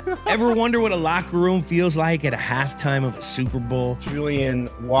flat. Ever wonder what a locker room feels like at a halftime of a Super Bowl? Julian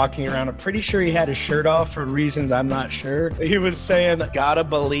walking around, I'm pretty sure he had his shirt off for reasons I'm not sure. He was saying, gotta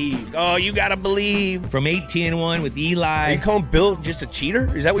believe. Oh, you gotta believe. From 18-1 with Eli. Are you calling Bill just a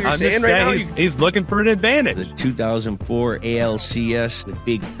cheater? Is that what you're saying right now? He's looking for an advantage. The 2004 ALCS with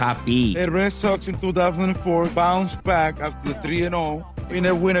Big Papi. The Red Sox in 2004 bounced back after 3-0 in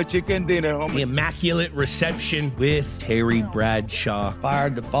a winner chicken dinner. The immaculate reception with Terry Bradshaw.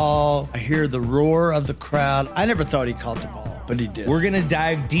 Fired the ball. I hear the roar of the crowd. I never thought he caught the ball, but he did. We're going to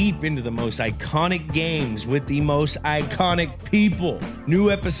dive deep into the most iconic games with the most iconic people. New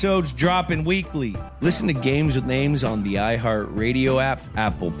episodes dropping weekly. Listen to Games with Names on the iHeartRadio app,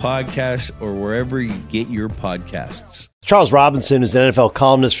 Apple Podcasts, or wherever you get your podcasts. Charles Robinson is an NFL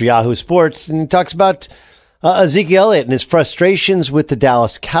columnist for Yahoo Sports, and he talks about Ezekiel Elliott and his frustrations with the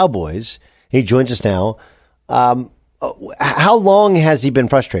Dallas Cowboys. He joins us now. How long has he been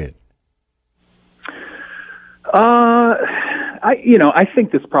frustrated? I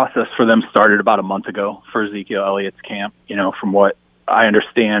think this process for them started about a month ago for Ezekiel Elliott's camp. From what I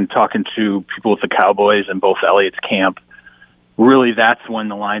understand, talking to people with the Cowboys and both Elliott's camp, really that's when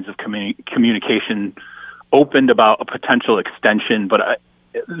the lines of communication opened about a potential extension, but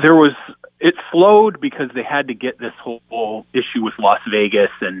it slowed because they had to get this whole issue with Las Vegas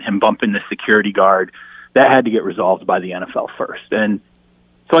and him bumping the security guard. That had to get resolved by the NFL first. And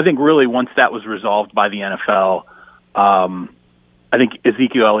so I think really once that was resolved by the NFL, I think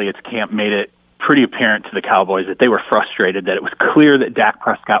Ezekiel Elliott's camp made it pretty apparent to the Cowboys that they were frustrated, that it was clear that Dak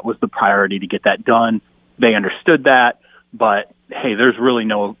Prescott was the priority to get that done. They understood that, but hey, there's really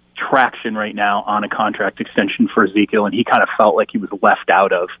no traction right now on a contract extension for Ezekiel, and he kind of felt like he was left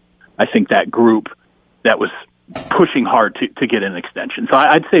out of, I think, that group that was pushing hard to get an extension. So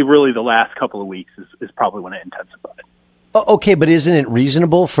I'd say really the last couple of weeks is probably when it intensified. Okay, but isn't it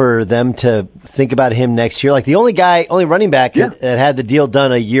reasonable for them to think about him next year? Like the only running back that had the deal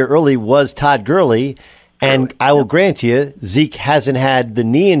done a year early was Todd Gurley. And I will grant you, Zeke hasn't had the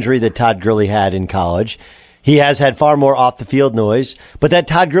knee injury that Todd Gurley had in college. He has had far more off the field noise, but that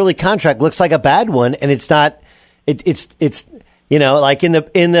Todd Gurley contract looks like a bad one. And it's not, it's, you know, like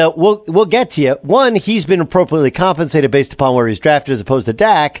we'll get to you. One, he's been appropriately compensated based upon where he's drafted as opposed to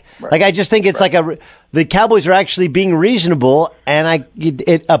Dak. Right. Like, I just think it's like the Cowboys are actually being reasonable. And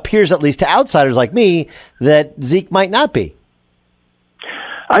it appears, at least to outsiders like me, that Zeke might not be.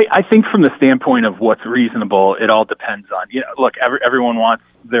 I think from the standpoint of what's reasonable, it all depends on, look, everyone wants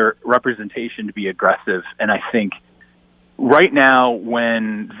their representation to be aggressive. And I think right now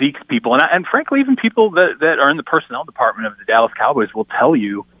when Zeke's people, and frankly, even people that are in the personnel department of the Dallas Cowboys will tell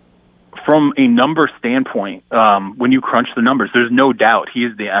you from a number standpoint, when you crunch the numbers, there's no doubt he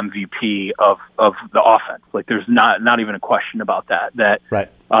is the MVP of the offense. Like there's not even a question about that.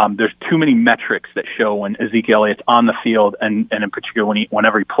 Right. There's too many metrics that show when Ezekiel Elliott's on the field, and in particular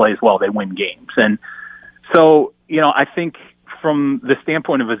whenever he plays well, they win games. And so, I think from the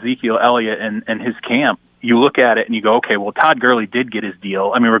standpoint of Ezekiel Elliott and his camp, you look at it and you go, okay, well, Todd Gurley did get his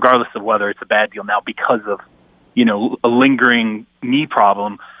deal. I mean, regardless of whether it's a bad deal now because of, a lingering knee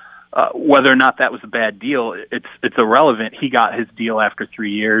problem, whether or not that was a bad deal, it's irrelevant. He got his deal after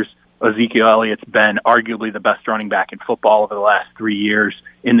 3 years. Ezekiel Elliott's been arguably the best running back in football over the last 3 years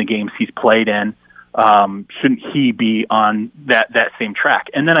in the games he's played in. Shouldn't he be on that same track?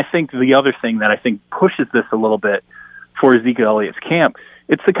 And then I think the other thing that I think pushes this a little bit for Ezekiel Elliott's camp,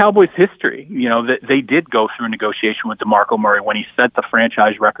 it's the Cowboys' history. That they did go through a negotiation with DeMarco Murray when he set the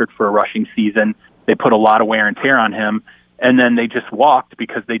franchise record for a rushing season. They put a lot of wear and tear on him, and then they just walked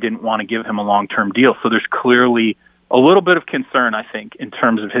because they didn't want to give him a long-term deal. So there's clearly a little bit of concern, I think, in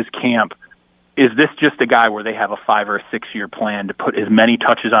terms of his camp. Is this just a guy where they have a 5 or a 6 year plan to put as many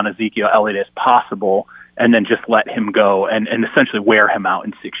touches on Ezekiel Elliott as possible and then just let him go and essentially wear him out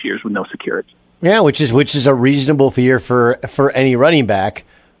in 6 years with no security? Yeah, which is a reasonable fear for any running back.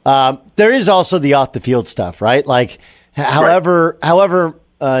 There is also the off the field stuff, right? Like, however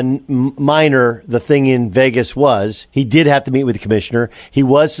minor the thing in Vegas was, he did have to meet with the commissioner. He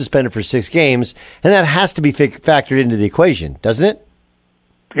was suspended for 6 games, and that has to be factored into the equation, doesn't it?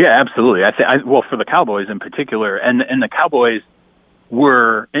 Yeah, absolutely. Well, for the Cowboys in particular, and the Cowboys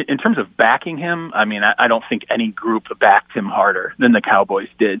were, in terms of backing him, I mean, I don't think any group backed him harder than the Cowboys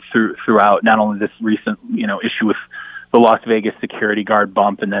did throughout not only this recent, issue with the Las Vegas security guard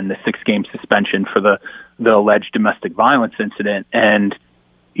bump and then the 6-game suspension for the alleged domestic violence incident. And,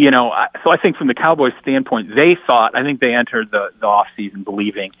 so I think from the Cowboys' standpoint, I think they entered the offseason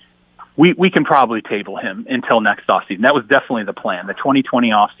believing we can probably table him until next offseason. That was definitely the plan. The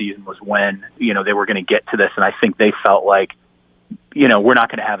 2020 offseason was when, they were going to get to this, and I think they felt like, we're not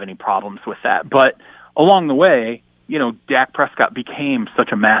going to have any problems with that. But along the way, Dak Prescott became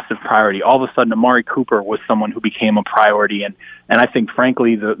such a massive priority. All of a sudden, Amari Cooper was someone who became a priority, and I think,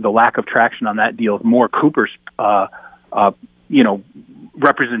 frankly, the lack of traction on that deal is more Cooper's,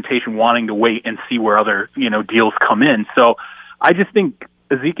 representation wanting to wait and see where other, deals come in. So I just think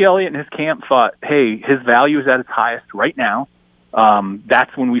Ezekiel Elliott and his camp thought, hey, his value is at its highest right now.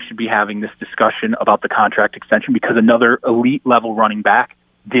 That's when we should be having this discussion about the contract extension, because another elite level running back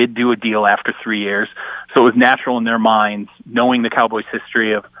did do a deal after 3 years. So it was natural in their minds, knowing the Cowboys'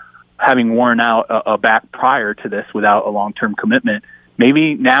 history of having worn out a back prior to this without a long-term commitment.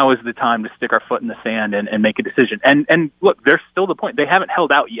 Maybe now is the time to stick our foot in the sand and make a decision. And look, there's still the point. They haven't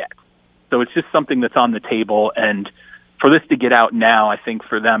held out yet. So it's just something that's on the table. And for this to get out now, I think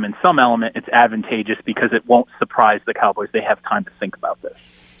for them in some element, it's advantageous because it won't surprise the Cowboys. They have time to think about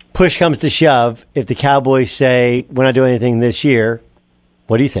this. Push comes to shove. If the Cowboys say, we're not doing anything this year,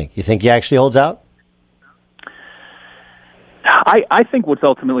 what do you think? You think he actually holds out? I think what's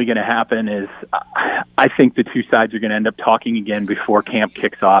ultimately going to happen is I think the two sides are going to end up talking again before camp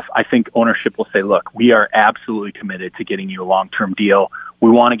kicks off. I think ownership will say, look, we are absolutely committed to getting you a long-term deal. We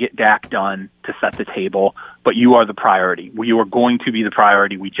want to get Dak done to set the table, but you are the priority. You are going to be the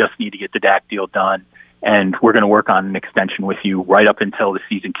priority. We just need to get the Dak deal done, and we're going to work on an extension with you right up until the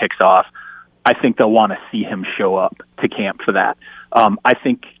season kicks off. I think they'll want to see him show up to camp for that. I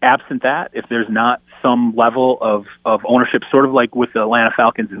think absent that, if there's not some level of ownership, sort of like with the Atlanta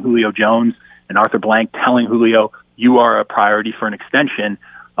Falcons and Julio Jones and Arthur Blank telling Julio, you are a priority for an extension.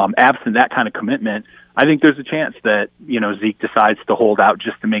 Absent that kind of commitment, I think there's a chance that, Zeke decides to hold out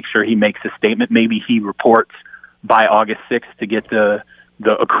just to make sure he makes a statement. Maybe he reports by August 6th to get the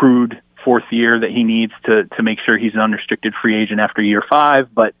accrued fourth year that he needs to make sure he's an unrestricted free agent after year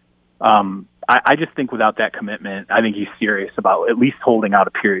 5. But I just think without that commitment, I think he's serious about at least holding out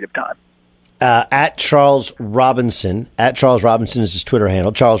a period of time. At Charles Robinson is his Twitter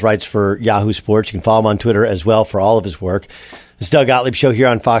handle. Charles writes for Yahoo Sports. You can follow him on Twitter as well for all of his work. It's Doug Gottlieb Show here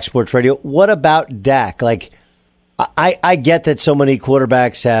on Fox Sports Radio. What about Dak? I get that so many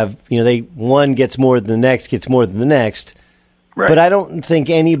quarterbacks have, one gets more than the next. Right. But I don't think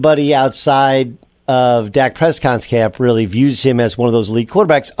anybody outside of Dak Prescott's camp really views him as one of those elite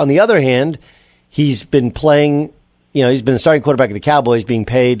quarterbacks. On the other hand, he's been playing, he's been a starting quarterback of the Cowboys, being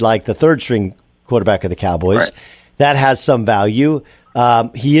paid like the third string quarterback of the Cowboys. Right. That has some value.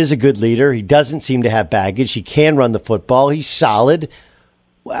 He is a good leader. He doesn't seem to have baggage. He can run the football. He's solid.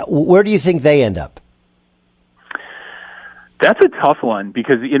 Where do you think they end up? That's a tough one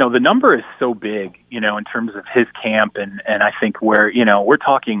because, the number is so big, in terms of his camp. And I think we're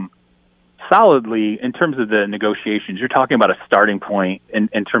talking solidly in terms of the negotiations. You're talking about a starting point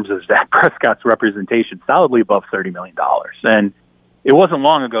in terms of Dak Prescott's representation, solidly above $30 million. And it wasn't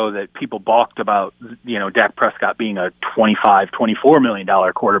long ago that people balked about, Dak Prescott being a $24 million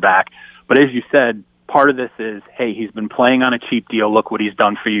quarterback. But as you said, part of this is, hey, he's been playing on a cheap deal. Look what he's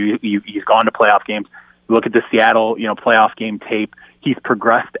done for you. He's gone to playoff games. Look at the Seattle, playoff game tape. He's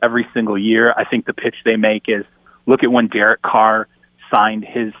progressed every single year. I think the pitch they make is, look at when Derek Carr signed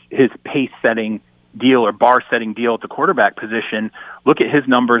his pace-setting deal or bar-setting deal at the quarterback position. Look at his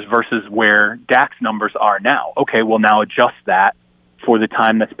numbers versus where Dak's numbers are now. Okay, well, now adjust that for the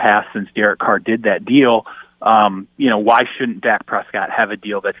time that's passed since Derek Carr did that deal. Why shouldn't Dak Prescott have a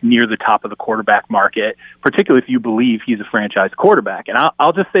deal that's near the top of the quarterback market, particularly if you believe he's a franchise quarterback? And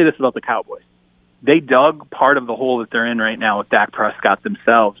I'll just say this about the Cowboys. They dug part of the hole that they're in right now with Dak Prescott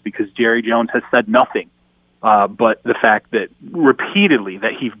themselves because Jerry Jones has said nothing but the fact that repeatedly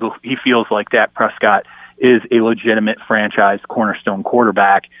that he feels like Dak Prescott is a legitimate franchise cornerstone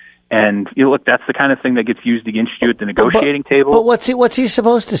quarterback. And look, that's the kind of thing that gets used against you at the negotiating table. But what's he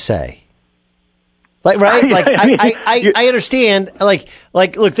supposed to say? Right? I understand.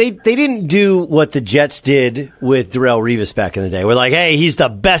 Look, they didn't do what the Jets did with Darrelle Revis back in the day. We're like, hey, he's the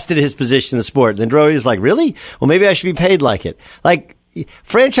best at his position in the sport. And then Darrelle Revis like, really? Well, maybe I should be paid like it.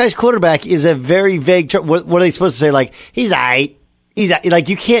 Franchise quarterback is a very vague term. What are they supposed to say? Like, he's aight.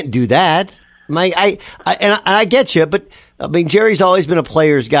 You can't do that. I get you, but Jerry's always been a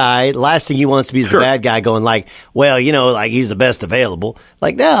player's guy. The last thing he wants to be is the bad guy going he's the best available.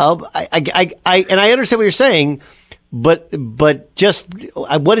 No, I understand what you're saying, but just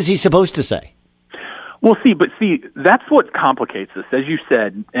what is he supposed to say? Well, see, that's what complicates this. As you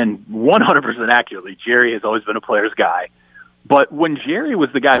said, and 100% accurately, Jerry has always been a player's guy. But when Jerry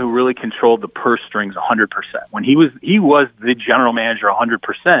was the guy who really controlled the purse strings 100%, when he was the general manager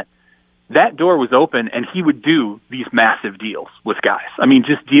 100%, that door was open, and he would do these massive deals with guys.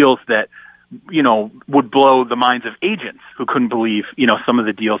 Just deals that, would blow the minds of agents who couldn't believe, some of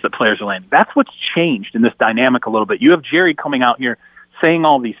the deals that players are landing. That's what's changed in this dynamic a little bit. You have Jerry coming out here saying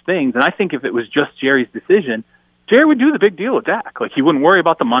all these things, and I think if it was just Jerry's decision, Jerry would do the big deal with Dak. He wouldn't worry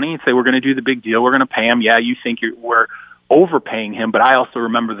about the money and say, we're going to do the big deal. We're going to pay him. Yeah, you think we're overpaying him, but I also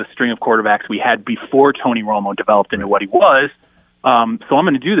remember the string of quarterbacks we had before Tony Romo developed into what he was. So I'm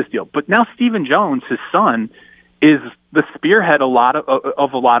going to do this deal. But now Stephen Jones, his son, is the spearhead a lot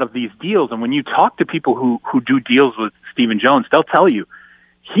of these deals. And when you talk to people who do deals with Stephen Jones, they'll tell you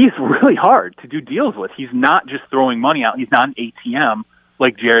he's really hard to do deals with. He's not just throwing money out. He's not an ATM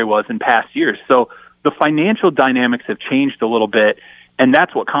like Jerry was in past years. So the financial dynamics have changed a little bit, and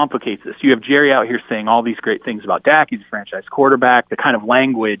that's what complicates this. You have Jerry out here saying all these great things about Dak. He's a franchise quarterback, the kind of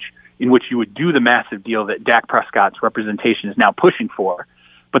language in which you would do the massive deal that Dak Prescott's representation is now pushing for.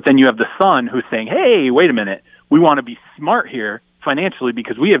 But then you have the son who's saying, hey, wait a minute, we want to be smart here financially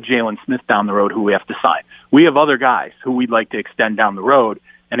because we have Jalen Smith down the road who we have to sign. We have other guys who we'd like to extend down the road.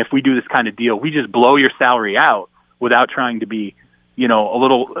 And if we do this kind of deal, we just blow your salary out without trying to be,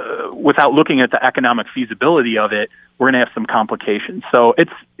 without looking at the economic feasibility of it, we're going to have some complications. So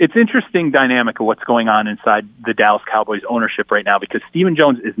it's interesting dynamic of what's going on inside the Dallas Cowboys ownership right now because Stephen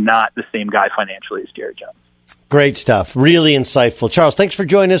Jones is not the same guy financially as Jerry Jones. Great stuff. Really insightful. Charles, thanks for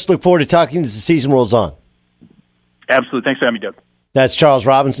joining us. Look forward to talking as the season rolls on. Absolutely. Thanks for having me, Doug. That's Charles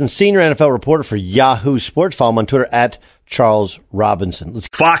Robinson, senior NFL reporter for Yahoo Sports. Follow him on Twitter at Charles Robinson.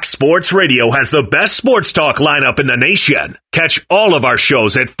 Fox Sports Radio has the best sports talk lineup in the nation. Catch all of our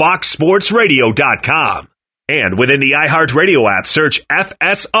shows at foxsportsradio.com. And within the iHeartRadio app, search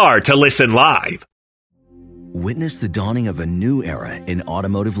FSR to listen live. Witness the dawning of a new era in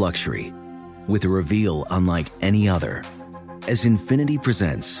automotive luxury with a reveal unlike any other as Infiniti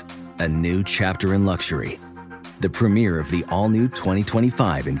presents a new chapter in luxury, the premiere of the all-new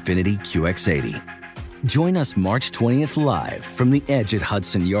 2025 Infiniti QX80. Join us March 20th live from the Edge at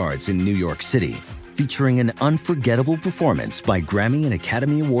Hudson Yards in New York City, featuring an unforgettable performance by Grammy and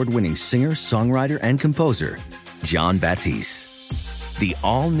Academy Award-winning singer, songwriter, and composer, Jon Batiste. The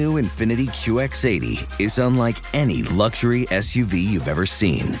all-new Infiniti QX80 is unlike any luxury SUV you've ever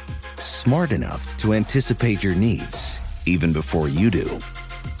seen. Smart enough to anticipate your needs, even before you do.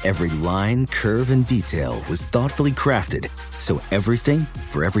 Every line, curve, and detail was thoughtfully crafted, so everything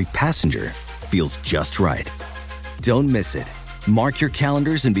for every passenger feels just right. Don't miss it. Mark your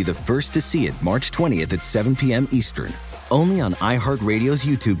calendars and be the first to see it March 20th at 7 p.m. Eastern, only on iHeartRadio's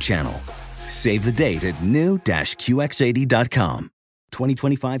YouTube channel. Save the date at new-QX80.com.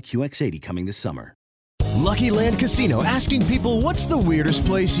 2025 QX80 coming this summer. Lucky Land Casino, asking people, what's the weirdest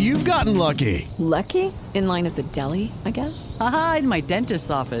place you've gotten lucky? Lucky? In line at the deli, I guess? Aha, in my dentist's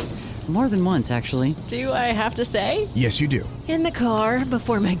office. More than once, actually. Do I have to say? Yes, you do. In the car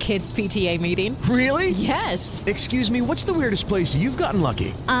before my kids' PTA meeting. Really? Yes. Excuse me, what's the weirdest place you've gotten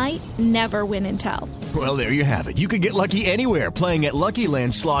lucky? I never win and tell. Well, there you have it. You can get lucky anywhere, playing at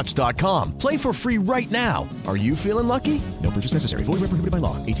LuckyLandSlots.com. Play for free right now. Are you feeling lucky? No purchase necessary. Void where prohibited by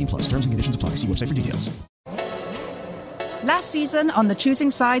law. 18+. Terms and conditions apply. See website for details. Last season on the Choosing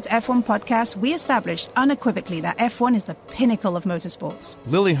Sides F1 podcast, we established unequivocally that F1 is the pinnacle of motorsports.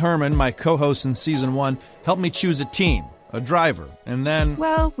 Lily Herman, my co-host in Season 1, helped me choose a team, a driver, and then...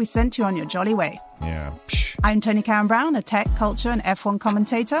 Well, we sent you on your jolly way. Yeah, I'm Tony Karen Brown, a tech, culture, and F1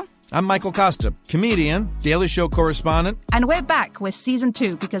 commentator. I'm Michael Costa, comedian, Daily Show correspondent. And we're back with Season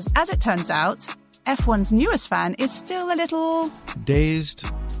 2 because, as it turns out, F1's newest fan is still a little... dazed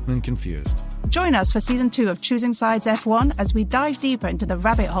and confused. Join us for Season 2 of Choosing Sides F1 as we dive deeper into the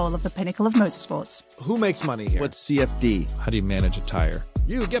rabbit hole of the pinnacle of motorsports. Who makes money here? What's CFD? How do you manage a tire?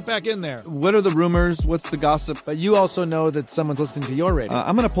 You, get back in there. What are the rumors? What's the gossip? But you also know that someone's listening to your radio.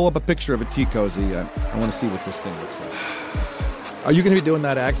 I'm going to pull up a picture of a tea cozy. I want to see what this thing looks like. Are you going to be doing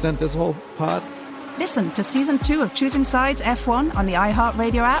that accent this whole pod? Listen to Season 2 of Choosing Sides F1 on the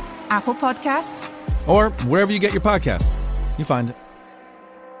iHeartRadio app, Apple Podcasts, or wherever you get your podcast. You find it.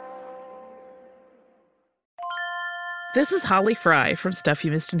 This is Holly Fry from Stuff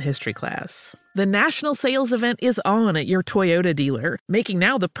You Missed in History Class. The national sales event is on at your Toyota dealer, making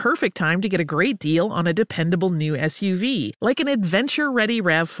now the perfect time to get a great deal on a dependable new SUV, like an adventure-ready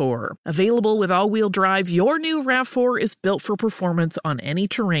RAV4. Available with all-wheel drive, your new RAV4 is built for performance on any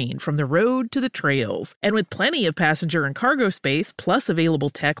terrain, from the road to the trails. And with plenty of passenger and cargo space, plus available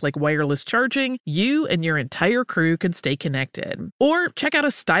tech like wireless charging, you and your entire crew can stay connected. Or check out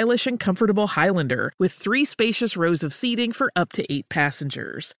a stylish and comfortable Highlander with 3 spacious rows of seating for up to 8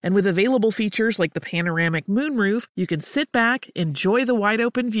 passengers. And with available features like the panoramic moonroof, you can sit back, enjoy the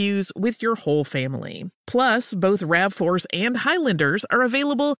wide-open views with your whole family. Plus, both RAV4s and Highlanders are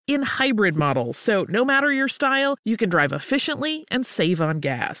available in hybrid models, so no matter your style, you can drive efficiently and save on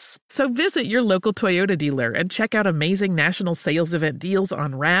gas. So visit your local Toyota dealer and check out amazing national sales event deals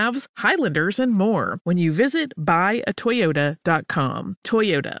on RAVs, Highlanders, and more when you visit buyatoyota.com.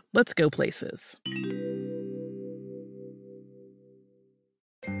 Toyota, let's go places.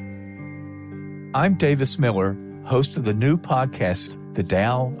 I'm Davis Miller, host of the new podcast, The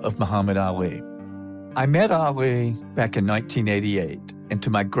Tao of Muhammad Ali. I met Ali back in 1988, and to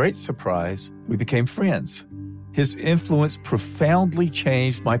my great surprise, we became friends. His influence profoundly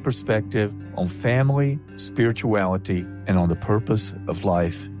changed my perspective on family, spirituality, and on the purpose of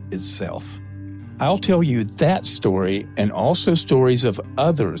life itself. I'll tell you that story and also stories of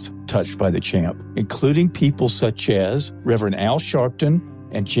others touched by the champ, including people such as Reverend Al Sharpton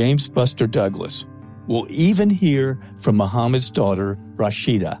and James Buster Douglas. We'll even hear from Muhammad's daughter,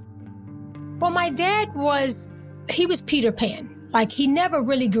 Rashida. Well, my dad he was Peter Pan. Like, he never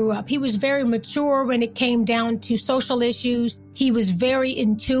really grew up. He was very mature when it came down to social issues. He was very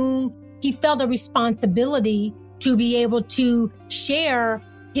in tune. He felt a responsibility to be able to share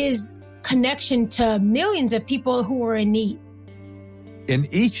his connection to millions of people who were in need. In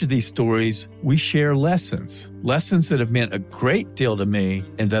each of these stories, we share lessons that have meant a great deal to me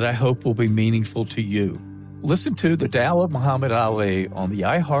and that I hope will be meaningful to you. Listen to The Tao of Muhammad Ali on the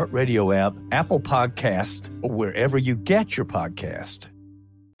iHeartRadio app, Apple Podcast, or wherever you get your podcast.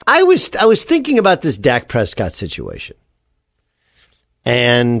 I was thinking about this Dak Prescott situation.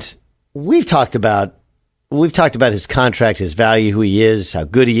 And we've talked about his contract, his value, who he is, how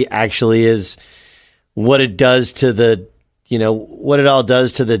good he actually is, what it does to what it all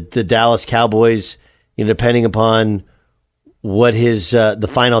does to the Dallas Cowboys, depending upon what his the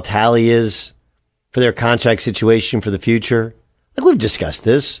final tally is for their contract situation for the future. Like, we've discussed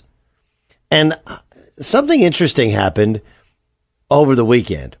this. And something interesting happened over the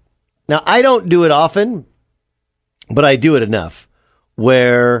weekend. Now, I don't do it often, but I do it enough,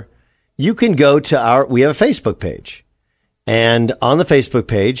 where you can go to we have a Facebook page. And on the Facebook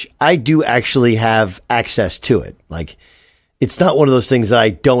page, I do actually have access to it. Like, it's not one of those things that I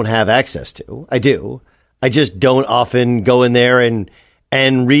don't have access to. I do. I just don't often go in there and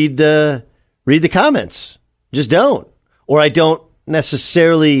read the comments. Just don't. Or I don't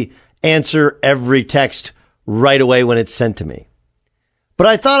necessarily answer every text right away when it's sent to me. But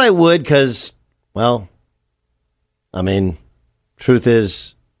I thought I would because, well, I mean, truth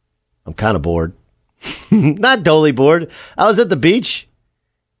is, I'm kind of bored. Not totally bored. I was at the beach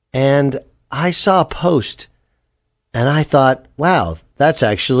and I saw a post and I thought, wow, that's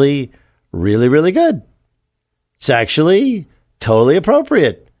actually really, really good. It's actually totally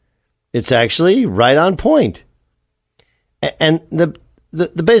appropriate. It's actually right on point. And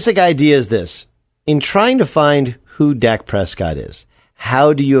the basic idea is this. In trying to find who Dak Prescott is,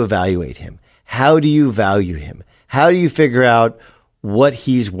 how do you evaluate him? How do you value him? How do you figure out what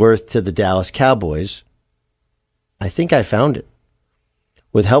he's worth to the Dallas Cowboys? I think I found it.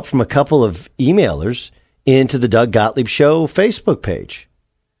 With help from a couple of emailers into the Doug Gottlieb Show Facebook page.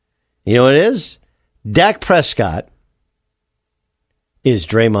 You know what it is? Dak Prescott is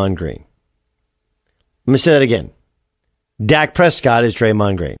Draymond Green. Let me say that again. Dak Prescott is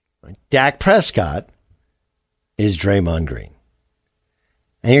Draymond Green. Dak Prescott is Draymond Green.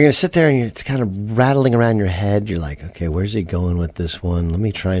 And you're going to sit there and it's kind of rattling around your head. You're like, okay, where's he going with this one? Let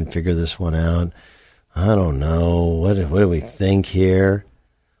me try and figure this one out. I don't know. What do we think here?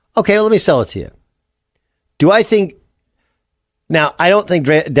 Okay, well, let me sell it to you. Do I think... Now, I don't think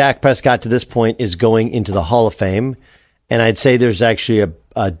Dak Prescott to this point is going into the Hall of Fame. And I'd say there's actually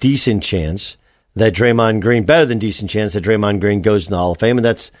a decent chance that Draymond Green, better than decent chance that Draymond Green goes in the Hall of Fame. And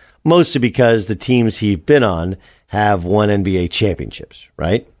that's mostly because the teams he's been on have won NBA championships,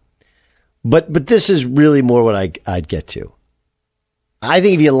 right? But this is really more what I'd get to. I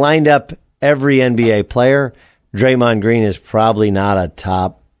think if you lined up every NBA player, Draymond Green is probably not a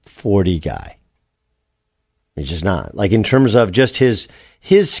top 40 guy. He's just not. Like, in terms of just his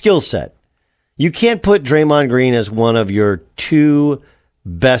skill set. You can't put Draymond Green as one of your two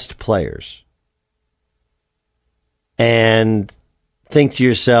best players and think to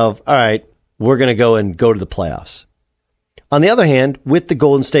yourself, all right, we're going to go to the playoffs. On the other hand, with the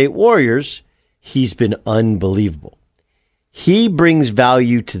Golden State Warriors, he's been unbelievable. He brings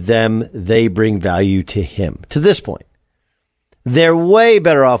value to them. They bring value to him. To this point, they're way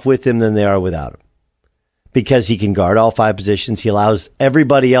better off with him than they are without him because he can guard all five positions. He allows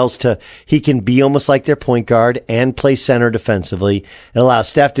everybody else he can be almost like their point guard and play center defensively. It allows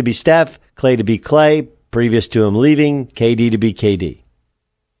Steph to be Steph, Clay to be Clay, previous to him leaving, KD to be KD.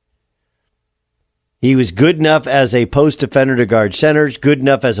 He was good enough as a post defender to guard centers, good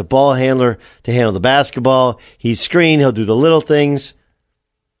enough as a ball handler to handle the basketball. He's screened. He'll do the little things.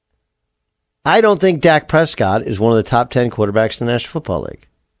 I don't think Dak Prescott is one of the top 10 quarterbacks in the National Football League.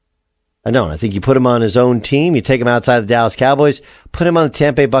 I don't. I think you put him on his own team. You take him outside the Dallas Cowboys, put him on the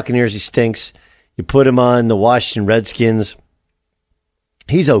Tampa Bay Buccaneers. He stinks. You put him on the Washington Redskins.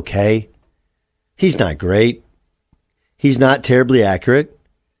 He's okay. He's not great. He's not terribly accurate.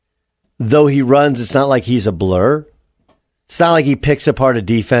 Though he runs, it's not like he's a blur. It's not like he picks apart a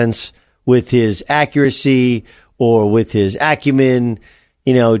defense with his accuracy or with his acumen,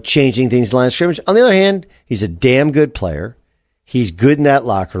 changing things in line of scrimmage. On the other hand, he's a damn good player. He's good in that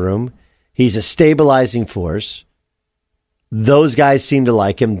locker room. He's a stabilizing force. Those guys seem to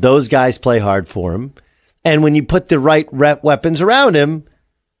like him. Those guys play hard for him. And when you put the right weapons around him,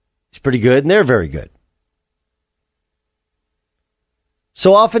 he's pretty good, and they're very good.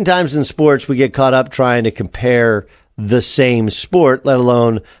 So oftentimes in sports, we get caught up trying to compare the same sport, let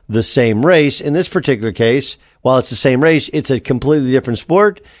alone the same race. In this particular case, while it's the same race, it's a completely different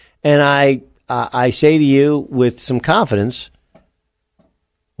sport. And I say to you with some confidence,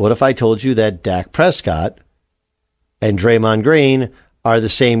 what if I told you that Dak Prescott and Draymond Green are the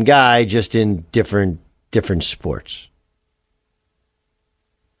same guy, just in different sports?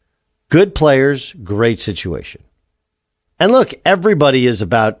 Good players, great situation. And look, everybody is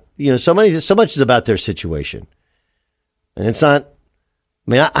about, so much is about their situation. And it's not,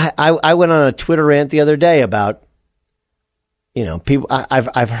 I went on a Twitter rant the other day about, people,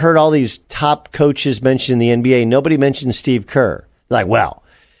 I've heard all these top coaches mention the NBA. Nobody mentioned Steve Kerr. Like, well,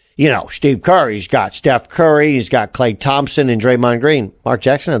 Steve Kerr, he's got Steph Curry, he's got Klay Thompson and Draymond Green. Mark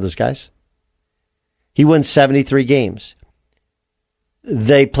Jackson had those guys. He won 73 games.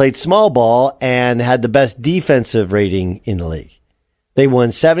 They played small ball and had the best defensive rating in the league. They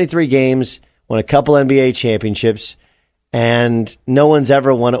won 73 games, won a couple NBA championships, and no one's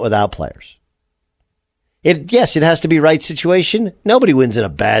ever won it without players. Yes, it has to be right situation. Nobody wins in a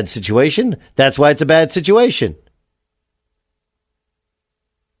bad situation. That's why it's a bad situation.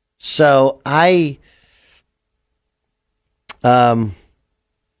 So I look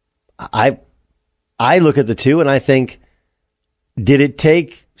at the two and I think, did it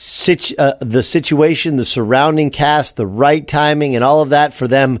take the situation, the surrounding cast, the right timing, and all of that for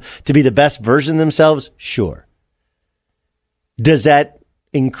them to be the best version of themselves? Sure. Does that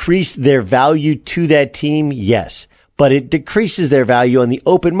increase their value to that team? Yes. But it decreases their value on the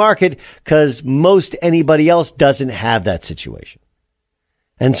open market because most anybody else doesn't have that situation.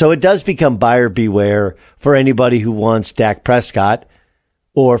 And so it does become buyer beware for anybody who wants Dak Prescott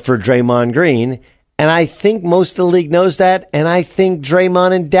or for Draymond Green. And I think most of the league knows that. And I think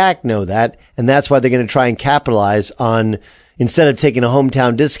Draymond and Dak know that. And that's why they're going to try and capitalize on, instead of taking a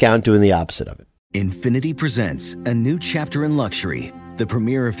hometown discount, doing the opposite of it. Infiniti presents a new chapter in luxury, the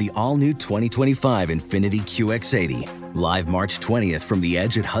premiere of the all-new 2025 Infiniti QX80, live March 20th from the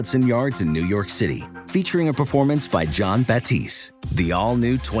Edge at Hudson Yards in New York City, featuring a performance by John Batiste. The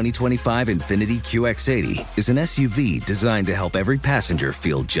all-new 2025 Infiniti QX80 is an SUV designed to help every passenger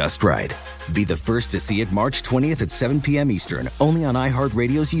feel just right. Be the first to see it March 20th at 7 p.m. Eastern, only on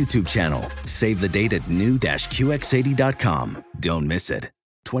iHeartRadio's YouTube channel. Save the date at new-QX80.com. Don't miss it.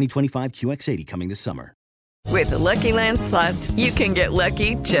 2025 QX80 coming this summer. With the Lucky Land Slots, you can get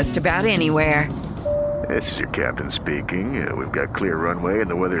lucky just about anywhere. This is your captain speaking. We've got clear runway and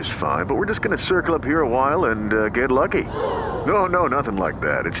the weather's fine, but we're just going to circle up here a while and get lucky. No, nothing like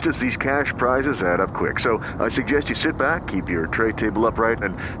that. It's just these cash prizes add up quick. So I suggest you sit back, keep your tray table upright,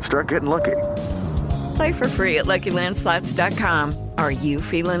 and start getting lucky. Play for free at LuckyLandSlots.com. Are you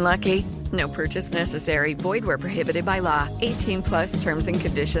feeling lucky? No purchase necessary. Void where prohibited by law. 18+ terms and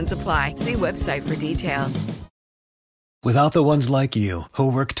conditions apply. See website for details. Without the ones like you, who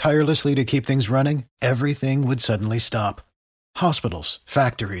work tirelessly to keep things running, everything would suddenly stop. Hospitals,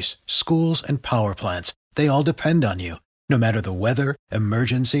 factories, schools, and power plants, they all depend on you. No matter the weather,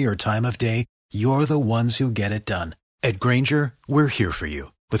 emergency, or time of day, you're the ones who get it done. At Grainger, we're here for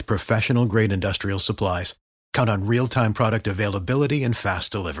you with professional-grade industrial supplies. Count on real-time product availability and fast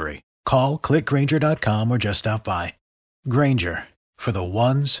delivery. Call, clickgrainger.com, or just stop by. Grainger, for the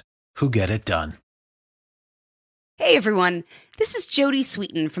ones who get it done. Hey everyone, this is Jody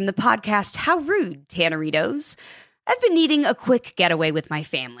Sweeten from the podcast How Rude, Tanneritos. I've been needing a quick getaway with my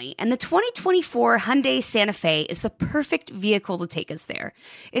family, and the 2024 Hyundai Santa Fe is the perfect vehicle to take us there.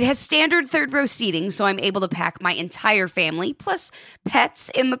 It has standard third-row seating, so I'm able to pack my entire family, plus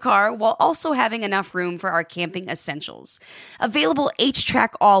pets, in the car, while also having enough room for our camping essentials. Available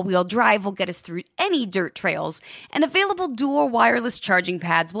H-Track all-wheel drive will get us through any dirt trails, and available dual wireless charging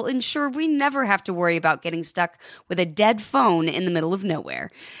pads will ensure we never have to worry about getting stuck with a dead phone in the middle of nowhere.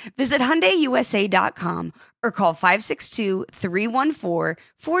 Visit HyundaiUSA.com or call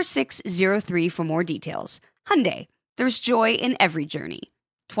 562-314-4603 for more details. Hyundai, there's joy in every journey.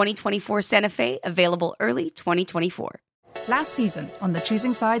 2024 Santa Fe, available early 2024. Last season on the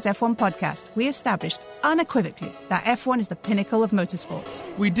Choosing Sides F1 podcast, we established unequivocally that F1 is the pinnacle of motorsports.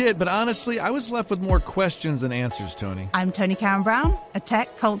 We did, but honestly, I was left with more questions than answers, Tony. I'm Tony Karen Brown, a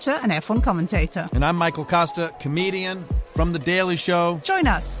tech, culture, and F1 commentator. And I'm Michael Costa, comedian from The Daily Show. Join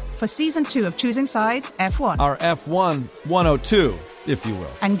us for Season 2 of Choosing Sides F1. Our F1 102, if you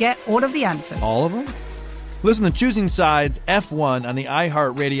will. And get all of the answers. All of them? Listen to Choosing Sides F1 on the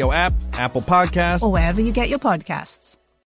iHeartRadio app, Apple Podcasts, or wherever you get your podcasts.